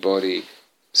energy body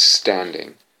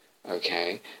standing,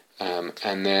 okay,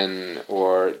 and then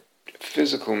or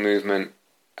physical movement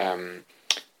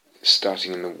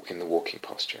starting in the walking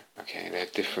posture. Okay, there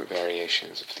are different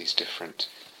variations of these different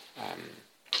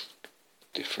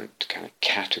kind of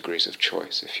categories of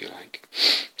choice, if you like.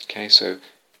 Okay, so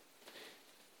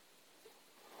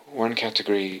one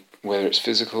category, whether it's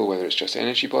physical, whether it's just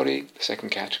energy body. The second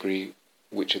category,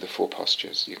 which are the 4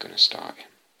 postures you're going to start in.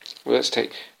 Well, let's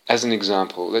take, as an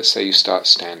example, let's say you start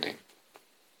standing.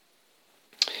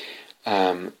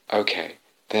 Okay,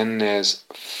 then there's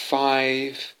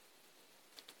 5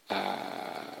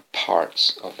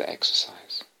 parts of the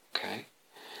exercise. Okay.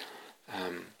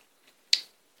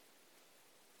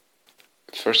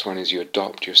 First one is you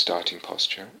adopt your starting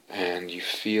posture and you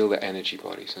feel the energy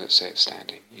body. So let's say it's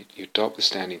standing. You adopt the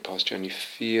standing posture and you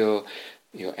feel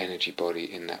your energy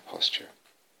body in that posture.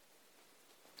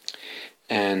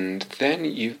 And then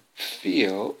you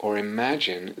feel or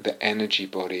imagine the energy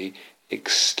body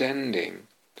extending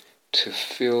to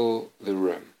fill the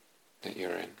room that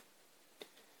you're in,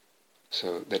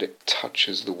 so that it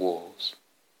touches the walls.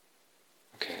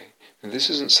 Okay, and this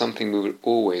isn't something we would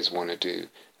always want to do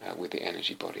with the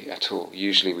energy body at all.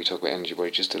 Usually we talk about energy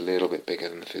body just a little bit bigger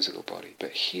than the physical body.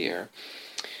 But here,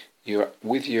 you're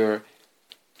with your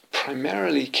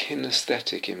primarily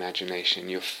kinesthetic imagination,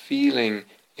 you're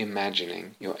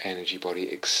imagining your energy body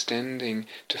extending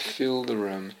to fill the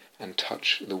room and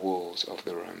touch the walls of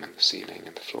the room and the ceiling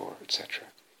and the floor, etc.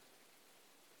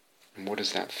 And what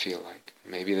does that feel like?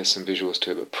 Maybe there's some visuals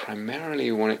to it, but primarily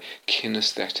you want it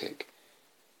kinesthetic.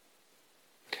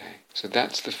 Okay, so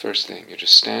that's the first thing. You're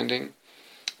just standing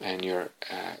and you're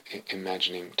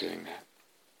imagining doing that.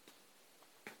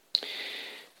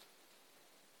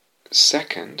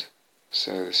 Second,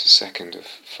 so this is second of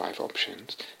 5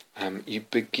 options, you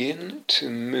begin to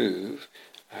move.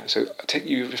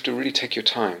 You have to really take your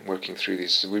time working through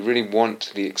these. So we really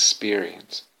want the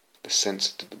experience, the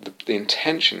sense, the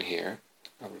intention here.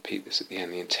 I'll repeat this at the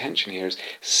end. The intention here is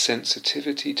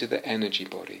sensitivity to the energy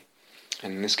body.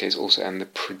 And in this case also, and the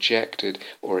projected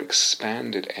or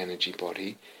expanded energy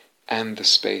body and the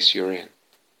space you're in.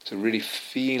 So really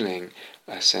feeling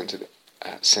a sense of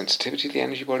sensitivity to the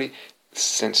energy body,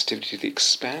 sensitivity to the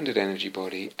expanded energy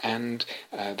body, and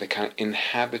the kind of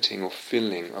inhabiting or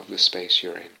filling of the space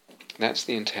you're in. That's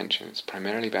the intention. It's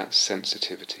primarily about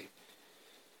sensitivity.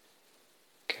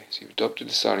 Okay, so you've adopted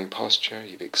the starting posture,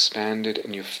 you've expanded,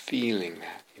 and you're feeling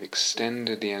that. You've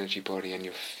extended the energy body and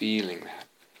you're feeling that.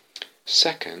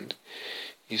 Second,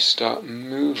 you start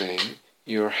moving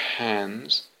your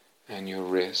hands and your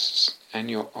wrists and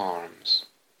your arms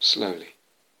slowly,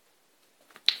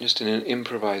 just in an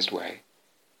improvised way.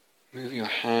 Move your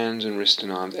hands and wrists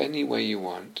and arms any way you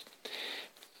want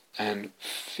and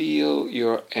feel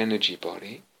your energy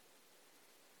body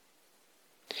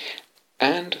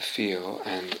and feel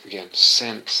and again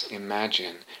sense,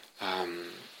 imagine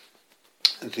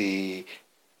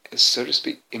so to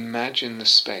speak, imagine the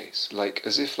space,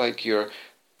 as if you're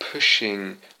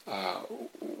pushing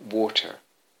water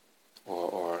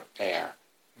or air,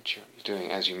 which you're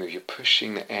doing as you move. You're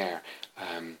pushing the air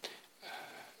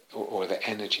or the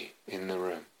energy in the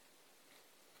room.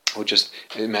 Or just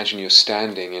imagine you're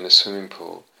standing in a swimming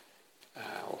pool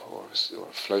or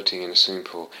floating in a swimming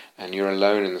pool, and you're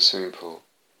alone in the swimming pool,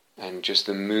 and just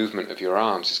the movement of your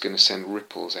arms is going to send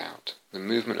ripples out. The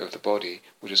movement of the body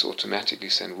will just automatically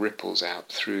send ripples out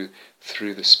through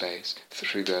the space,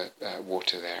 through the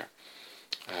water there,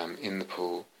 in the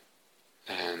pool,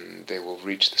 and they will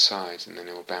reach the sides and then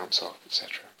they will bounce off,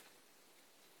 etc.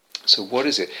 So what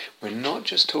is it? We're not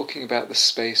just talking about the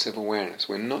space of awareness.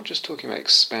 We're not just talking about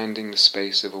expanding the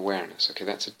space of awareness. Okay,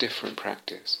 that's a different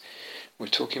practice. We're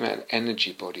talking about an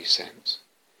energy body sense.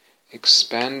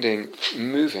 Expanding,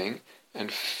 moving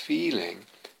and feeling,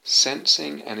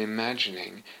 sensing and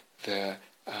imagining the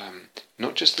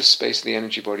not just the space of the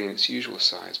energy body in its usual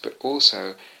size, but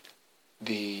also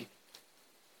the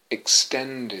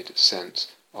extended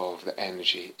sense of the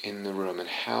energy in the room and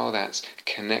how that's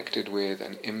connected with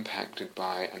and impacted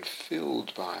by and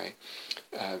filled by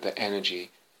the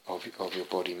energy of your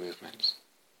body movements.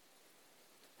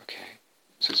 Okay,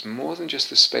 so it's more than just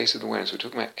the space of the awareness. We're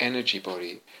talking about energy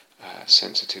body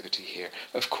sensitivity here.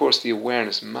 Of course, the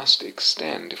awareness must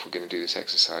extend, if we're going to do this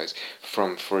exercise,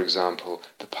 from, for example,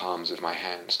 the palms of my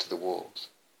hands to the walls.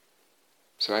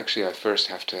 So actually I first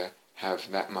have to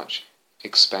have that much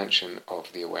expansion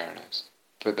of the awareness.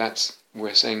 But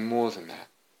we're saying more than that.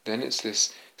 Then it's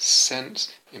this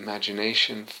sense,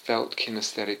 imagination, felt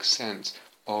kinesthetic sense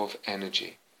of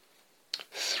energy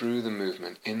through the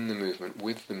movement, in the movement,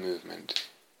 with the movement,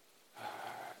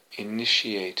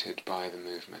 initiated by the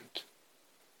movement,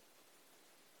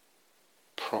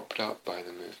 propped up by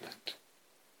the movement,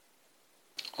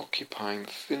 occupying,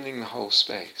 filling the whole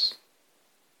space.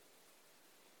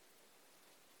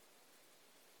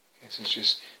 This is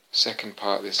just the second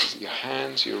part. This is your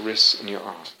hands, your wrists and your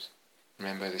arms.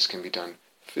 Remember, this can be done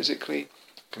physically,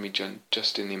 can be done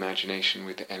just in the imagination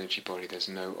with the energy body. There's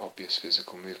no obvious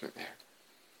physical movement there.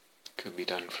 Could be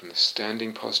done from the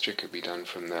standing posture, could be done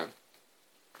from the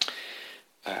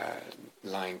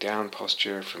lying down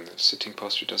posture, from the sitting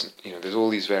posture. Doesn't, there's all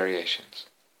these variations.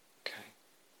 Okay.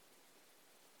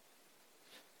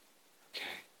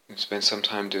 And spend some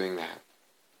time doing that.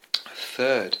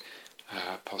 Third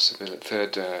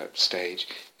stage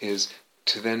is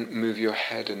to then move your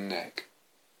head and neck.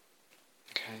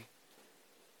 Okay.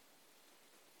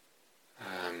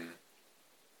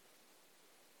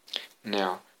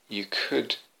 Now you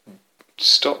could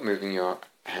stop moving your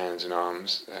hands and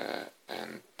arms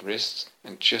and wrists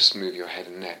and just move your head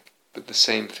and neck. But the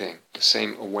same thing, the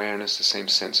same awareness, the same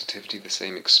sensitivity, the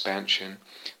same expansion,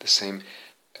 the same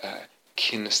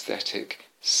kinesthetic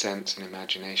sense and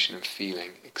imagination and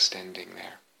feeling extending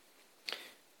there.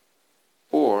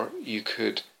 Or you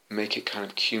could make it kind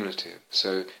of cumulative.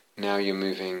 So now you're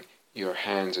moving your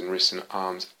hands and wrists and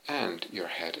arms and your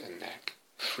head and neck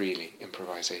freely,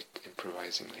 improvisingly.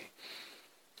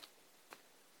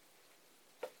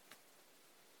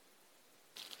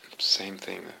 Same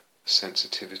thing, the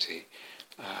sensitivity,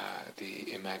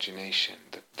 the imagination,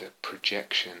 the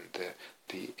projection,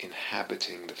 the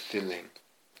inhabiting, the filling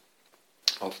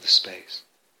of the space.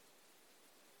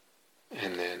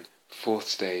 And then fourth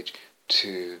stage,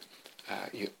 to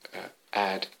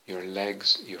add your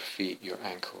legs, your feet, your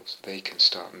ankles. They can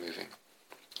start moving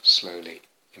slowly,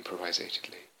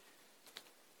 improvisatedly.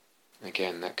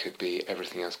 Again, that could be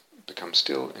everything else becomes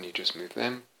still and you just move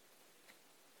them,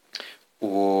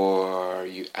 or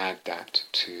you add that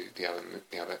to the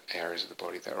other areas of the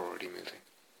body that are already moving.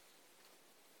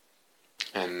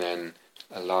 And then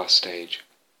a last stage,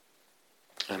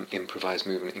 improvised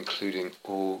movement, including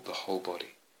the whole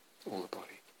body, all the body.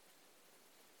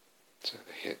 So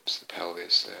the hips, the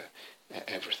pelvis,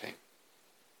 everything.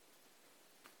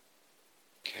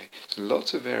 Okay, so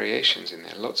lots of variations in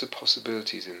there, lots of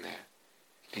possibilities in there.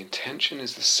 The intention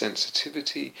is the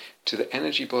sensitivity to the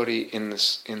energy body in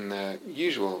the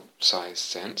usual size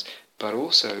sense, but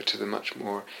also to the much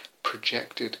more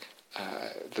projected,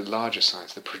 the larger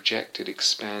size, the projected,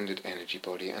 expanded energy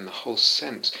body, and the whole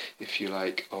sense, if you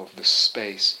like, of the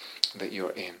space that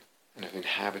you're in, and of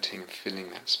inhabiting and filling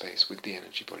that space with the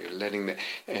energy body, or letting the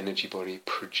energy body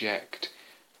project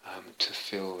to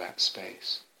fill that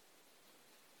space.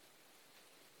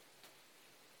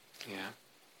 Yeah.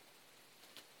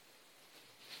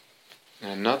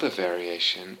 And another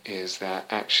variation is that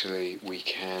actually we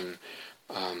can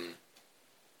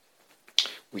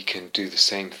do the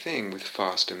same thing with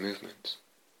faster movements.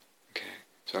 Okay,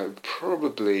 so I would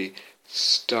probably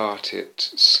start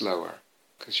it slower,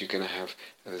 because you're going to have,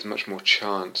 there's much more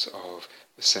chance of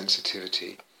the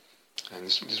sensitivity, and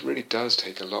this really does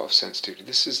take a lot of sensitivity.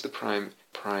 This is the prime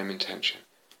intention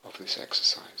of this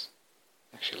exercise.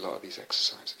 Actually, a lot of these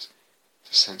exercises,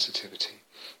 the sensitivity.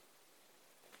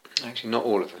 Actually, not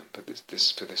all of them, but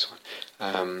this for this one,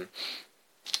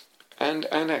 and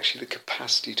actually the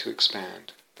capacity to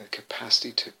expand, the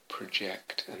capacity to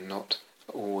project and not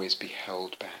always be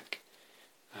held back.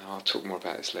 I'll talk more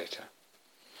about this later.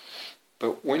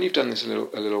 But when you've done this a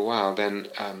little while, then,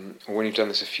 or when you've done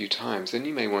this a few times, then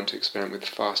you may want to experiment with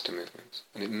faster movements.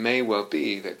 And it may well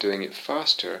be that doing it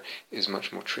faster is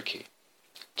much more tricky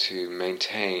to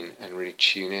maintain and really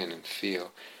tune in and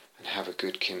feel and have a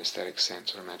good kinesthetic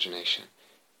sense or imagination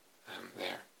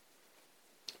there.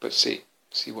 But see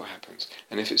what happens.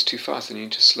 And if it's too fast, then you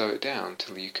need to slow it down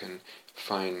till you can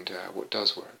find what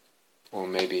does work. Or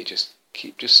maybe just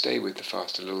stay with the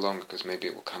fast a little longer, because maybe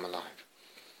it will come alive.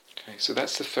 Okay, so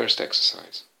that's the first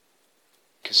exercise.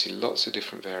 You can see lots of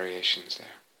different variations there.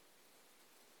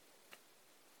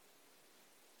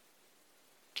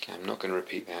 Okay, I'm not going to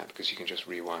repeat that, because you can just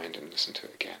rewind and listen to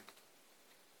it again.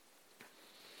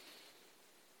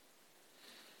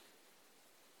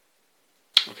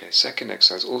 Okay, second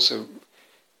exercise. Also,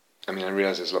 I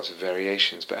realise there's lots of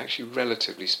variations, but actually,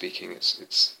 relatively speaking,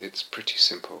 it's pretty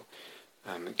simple.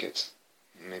 It gets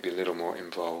maybe a little more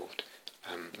involved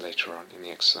later on in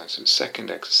the exercise. So the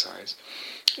second exercise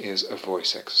is a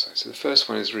voice exercise. So the first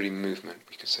one is really movement,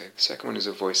 we could say. The second one is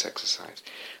a voice exercise.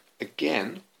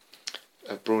 Again,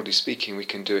 broadly speaking, we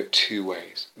can do it two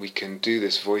ways. We can do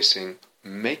this voicing,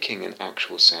 making an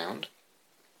actual sound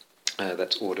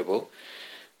that's audible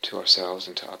to ourselves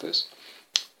and to others,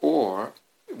 or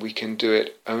we can do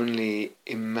it only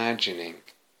imagining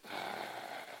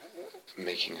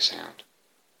making a sound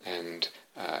and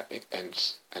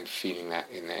feeling that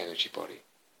in the energy body.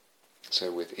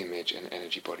 So with image and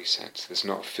energy body sense, there's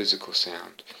not a physical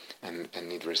sound, and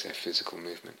neither is there physical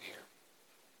movement here.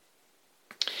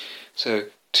 So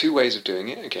two ways of doing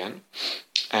it again,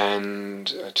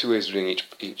 and two ways of doing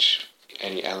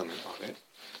any element of it.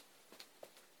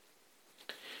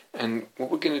 And what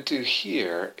we're going to do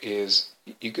here is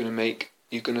you're going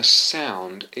to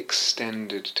sound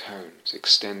extended tones,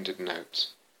 extended notes,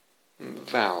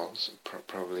 vowels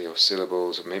probably, or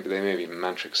syllables, or maybe they may be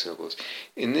mantric syllables.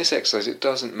 In this exercise, it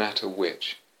doesn't matter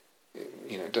which.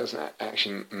 It doesn't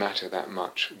actually matter that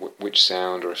much which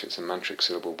sound, or if it's a mantric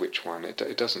syllable, which one.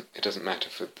 It doesn't matter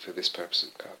for this purpose,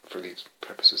 for these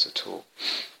purposes at all.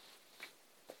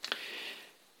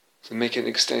 So make it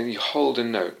extend. You hold a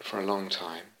note for a long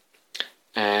time,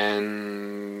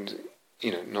 and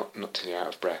not till you're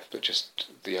out of breath, but just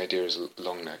the idea is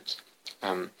long notes.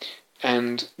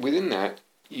 And within that,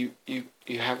 you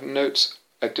have notes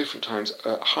at different times,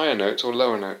 higher notes or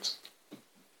lower notes.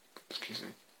 Excuse me.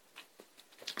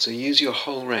 So use your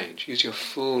whole range, use your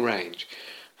full range,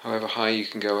 however high you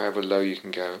can go, however low you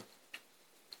can go.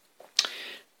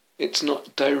 It's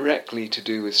not directly to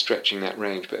do with stretching that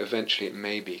range, but eventually it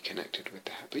may be connected with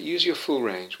that. But use your full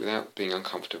range without being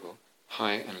uncomfortable,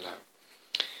 high and low.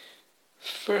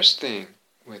 First thing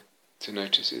to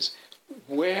notice is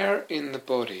where in the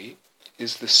body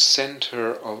is the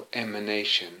center of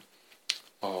emanation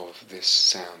of this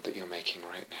sound that you're making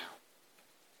right now.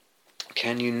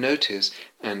 Can you notice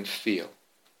and feel?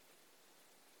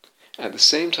 At the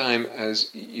same time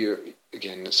as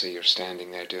let's say you're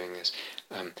standing there doing this,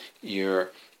 you're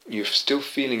still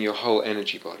feeling your whole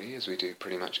energy body, as we do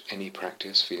pretty much any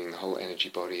practice, feeling the whole energy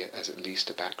body as at least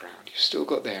a background. You've still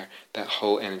got that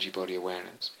whole energy body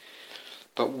awareness.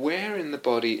 But where in the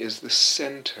body is the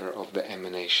center of the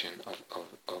emanation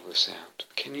of the sound?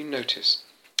 Can you notice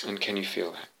and can you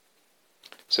feel that?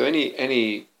 So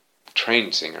any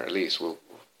trained singer at least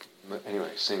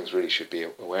singers really should be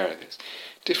aware of this.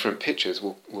 Different pitches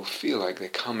will feel like they're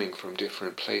coming from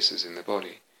different places in the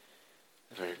body.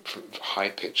 A very high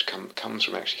pitch comes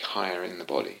from actually higher in the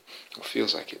body, or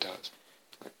feels like it does,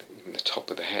 like even the top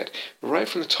of the head. Right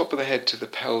from the top of the head to the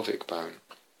pelvic bone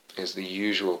is the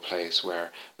usual place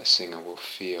where a singer will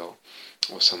feel,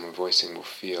 or someone voicing will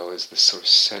feel, is the sort of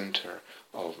center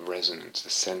of resonance, the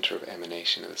center of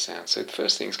emanation of the sound. So the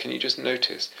first thing is, can you just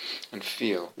notice and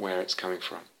feel where it's coming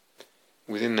from?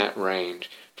 Within that range,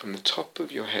 from the top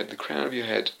of your head, the crown of your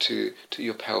head, to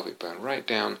your pelvic bone, right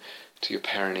down to your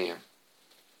perineum.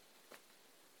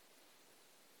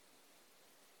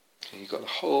 And you've got the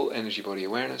whole energy body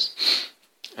awareness,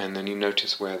 and then you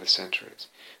notice where the center is.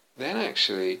 Then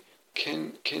actually,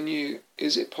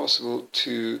 is it possible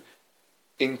to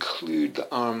include the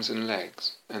arms and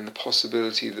legs, and the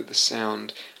possibility that the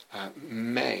sound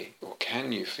or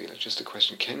can you feel it? Just a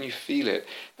question, can you feel it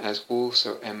as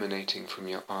also emanating from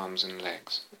your arms and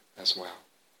legs as well?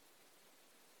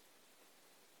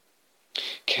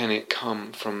 Can it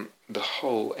come from the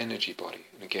whole energy body?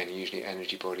 And again, usually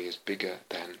energy body is bigger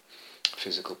than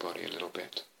physical body a little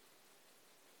bit.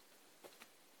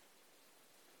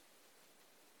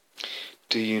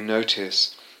 Do you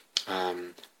notice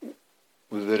that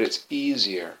it's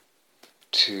easier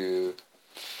to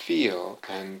feel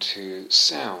and to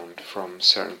sound from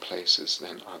certain places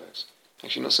than others?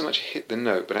 Actually, not so much hit the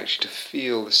note, but actually to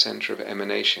feel the center of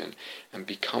emanation and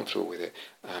be comfortable with it,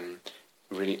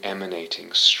 really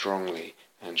emanating strongly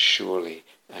and surely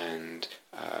and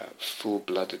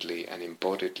full-bloodedly and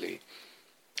embodiedly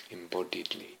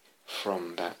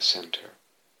from that center.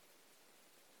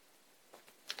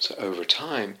 So over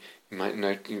time, you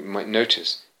might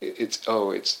notice it's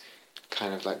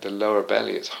kind of like the lower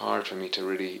belly. It's hard for me to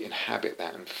really inhabit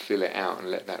that and fill it out and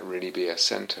let that really be a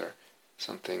center.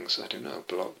 Something's, I don't know,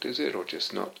 blocked, is it? Or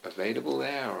just not available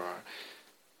there? Or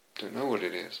I don't know what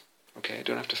it is. Okay, I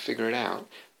don't have to figure it out,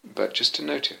 but just to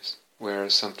notice.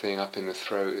 Whereas something up in the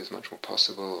throat is much more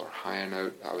possible, or higher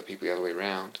note, other people the other way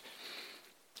around.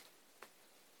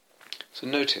 So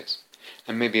notice.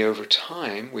 And maybe over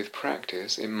time, with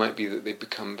practice, it might be that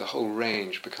the whole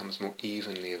range becomes more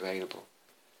evenly available.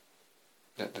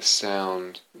 That the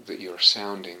sound that you're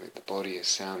sounding, that the body is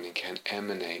sounding, can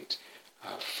emanate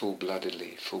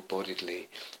full-bloodedly, full-bodiedly,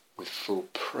 with full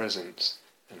presence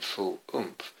and full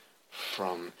oomph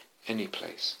from any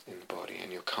place in the body.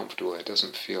 And you're comfortable. It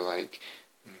doesn't feel like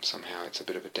somehow it's a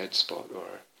bit of a dead spot,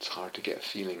 or it's hard to get a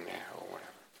feeling there, or whatever.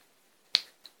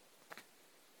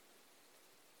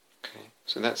 Okay,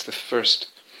 so that's the first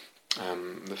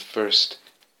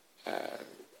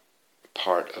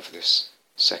part of this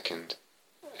second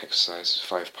exercise,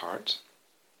 5 parts.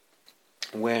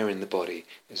 Where in the body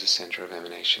is the center of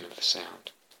emanation of the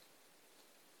sound?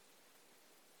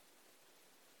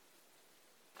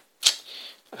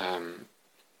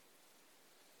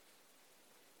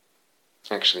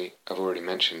 Actually, I've already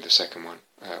mentioned the second one,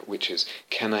 which is,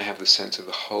 can I have the sense of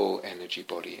the whole energy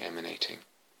body emanating?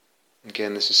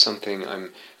 Again, this is something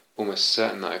I'm almost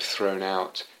certain that I've thrown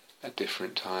out at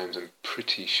different times. I'm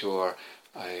pretty sure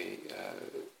I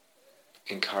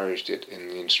encouraged it in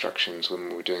the instructions when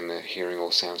we were doing the hearing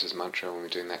all sounds as mantra, when we were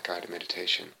doing that guided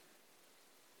meditation.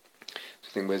 So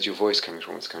think, where's your voice coming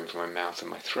from? It's coming from my mouth and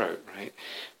my throat, right?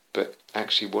 But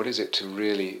actually, what is it to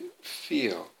really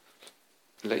feel?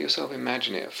 Let yourself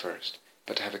imagine it at first,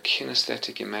 but to have a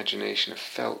kinesthetic imagination, a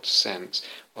felt sense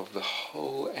of the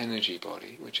whole energy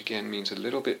body, which again means a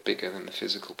little bit bigger than the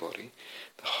physical body,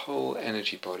 the whole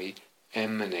energy body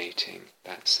emanating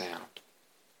that sound.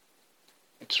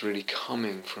 It's really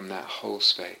coming from that whole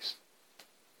space.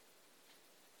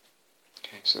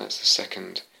 Okay, so that's the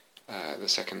second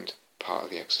part of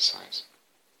the exercise.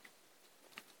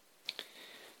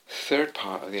 Third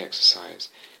part of the exercise: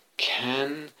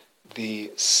 can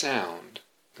the sound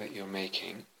that you're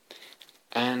making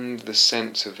and the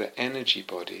sense of the energy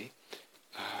body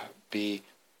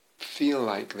feel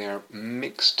like they're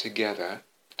mixed together,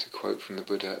 to quote from the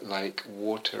Buddha, like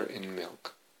water in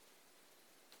milk?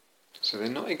 So they're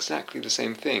not exactly the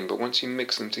same thing, but once you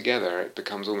mix them together, it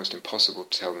becomes almost impossible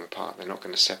to tell them apart. They're not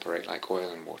going to separate like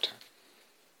oil and water.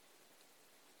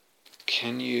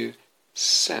 Can you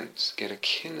sense, get a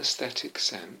kinesthetic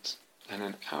sense and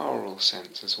an aural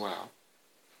sense as well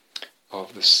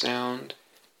of the sound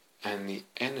and the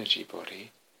energy body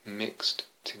mixed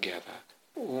together?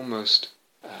 Almost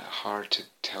hard to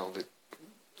tell,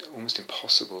 almost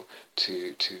impossible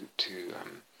to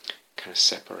kind of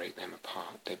separate them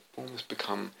apart. They almost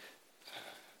become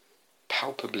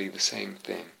palpably the same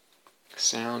thing.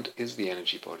 Sound is the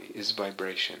energy body, is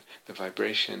vibration. The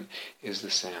vibration is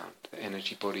the sound. The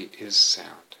energy body is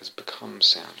sound, has become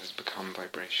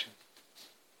vibration.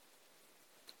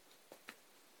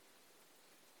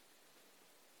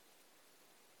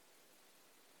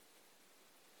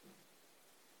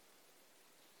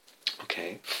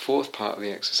 Okay, fourth part of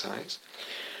the exercise.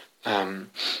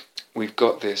 We've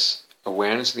got this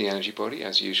awareness of the energy body,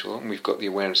 as usual, and we've got the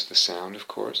awareness of the sound, of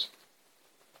course.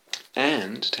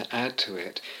 And to add to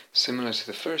it, similar to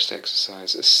the first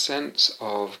exercise, a sense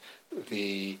of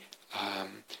the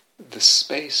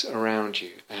space around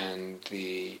you and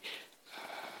the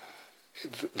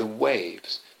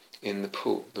waves in the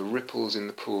pool, the ripples in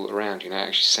the pool around you. Now,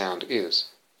 actually, sound is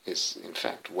in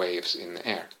fact waves in the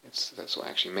air. That's what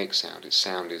actually makes sound.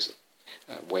 Sound is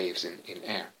waves in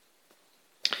air.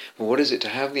 Well, what is it to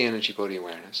have the energy body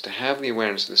awareness, to have the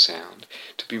awareness of the sound,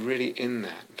 to be really in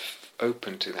that,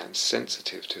 open to that, and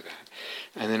sensitive to that,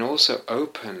 and then also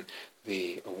open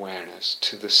the awareness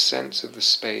to the sense of the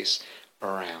space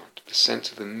around, the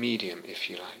sense of the medium, if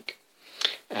you like,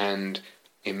 and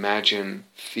imagine,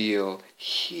 feel,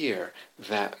 hear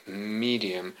that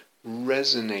medium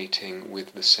resonating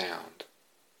with the sound,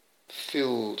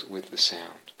 filled with the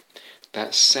sound.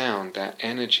 That sound, that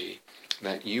energy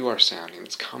that you are sounding,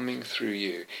 that's coming through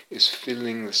you, is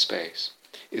filling the space,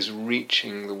 is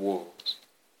reaching the walls.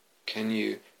 Can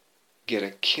you get a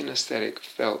kinesthetic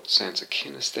felt sense, a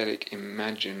kinesthetic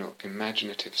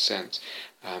imaginative sense,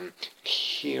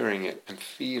 hearing it and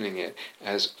feeling it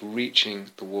as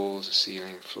reaching the walls, the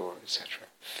ceiling, the floor, etc.,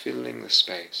 filling the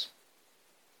space?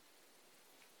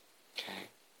 Okay.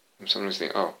 And sometimes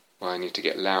think, oh, well, I need to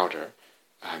get louder.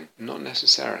 Not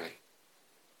necessarily.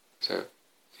 So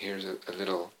here's a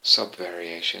little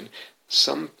sub-variation.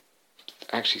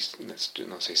 Actually, let's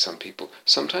not say some people,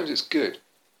 sometimes it's good.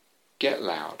 Get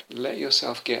loud. Let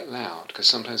yourself get loud, because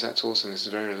sometimes that's also, and this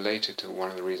is very related to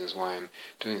one of the reasons why I'm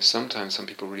doing this, sometimes some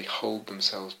people really hold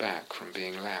themselves back from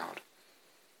being loud.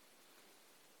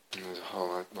 And there's a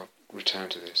whole, I'll return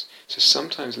to this. So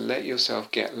sometimes let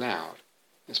yourself get loud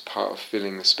as part of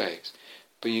filling the space.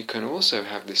 But you can also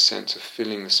have this sense of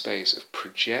filling the space, of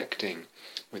projecting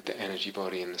with the energy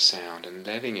body and the sound, and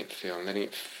letting it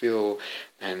fill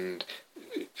and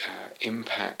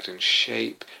impact and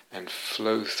shape and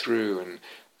flow through and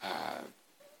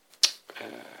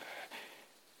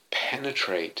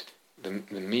penetrate the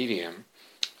medium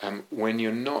when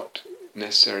you're not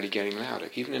necessarily getting louder,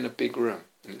 even in a big room,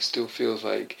 and it still feels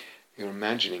like you're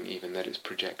imagining even that it's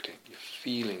projecting. You're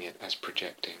feeling it as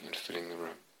projecting and filling the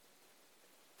room.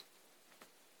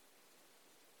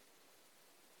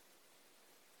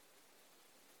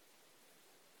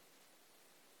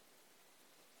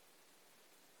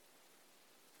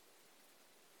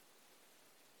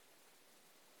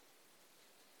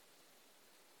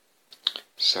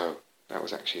 So that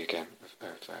was actually, again,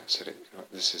 I've said it.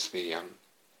 This is the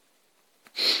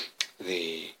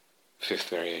fifth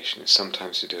variation. Is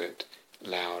sometimes to do it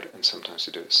loud and sometimes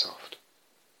to do it soft.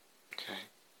 Okay.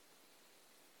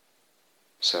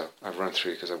 So I've run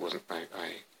through because I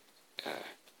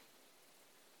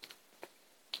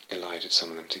elided some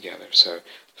of them together. So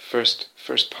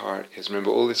first part is,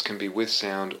 remember, all this can be with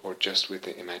sound or just with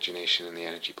the imagination and the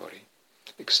energy body.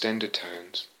 Extended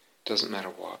tones, doesn't matter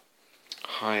what.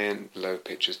 High and low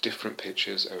pitches, different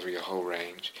pitches over your whole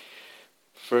range.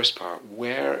 First part,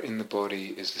 where in the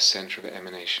body is the center of the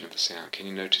emanation of the sound? Can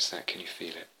you notice that? Can you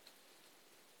feel it?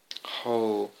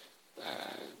 Whole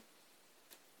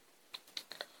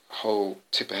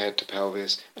tip of head to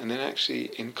pelvis, and then actually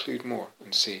include more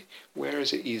and see where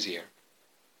is it easier,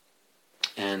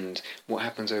 and what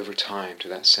happens over time to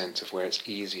that sense of where it's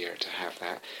easier to have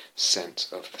that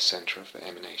sense of the center of the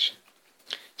emanation.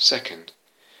 Second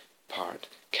part,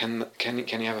 can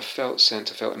you have a felt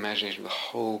sense, a felt imagination of the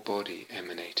whole body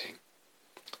emanating,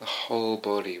 the whole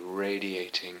body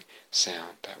radiating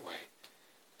sound that way?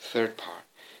 Third part,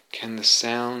 can the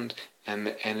sound and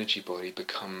the energy body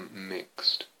become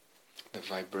mixed? The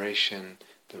vibration,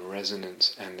 the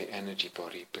resonance, and the energy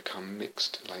body become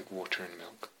mixed like water and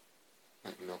milk,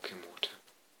 like milk and water.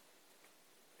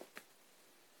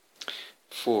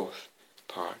 Fourth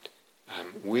part,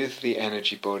 with the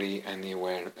energy body and the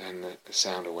awareness and the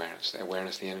sound awareness, the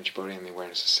awareness of the energy body and the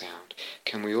awareness of sound,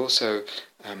 can we also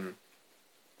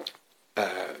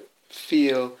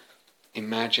feel,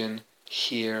 imagine,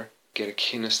 hear, get a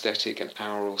kinesthetic and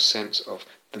aural sense of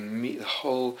the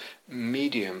whole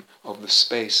medium of the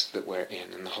space that we're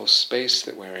in, and the whole space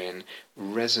that we're in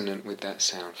resonant with that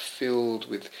sound, filled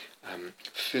with,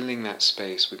 filling that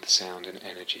space with sound and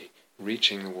energy,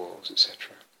 reaching the walls,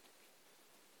 etc.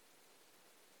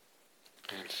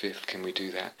 And fifth, can we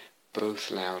do that both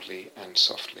loudly and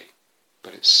softly,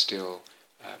 but it still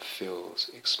fills,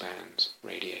 expands,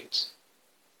 radiates.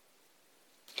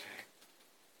 Okay.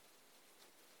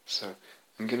 So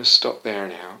I'm going to stop there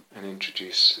now and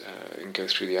introduce and go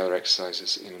through the other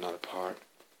exercises in another part.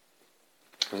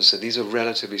 And so these are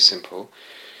relatively simple,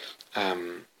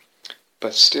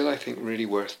 but still I think really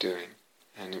worth doing.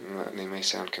 And they may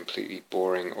sound completely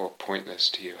boring or pointless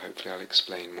to you. Hopefully I'll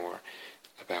explain more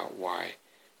about why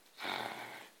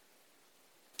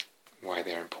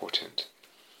they're important.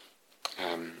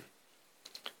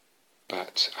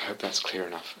 But I hope that's clear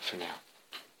enough for now.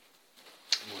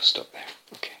 And we'll stop there.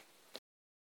 Okay.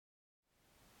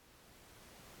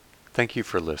 Thank you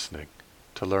for listening.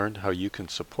 To learn how you can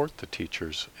support the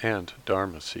teachers and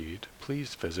Dharma Seed,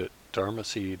 please visit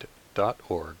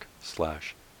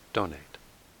dharmaseed.org/donate.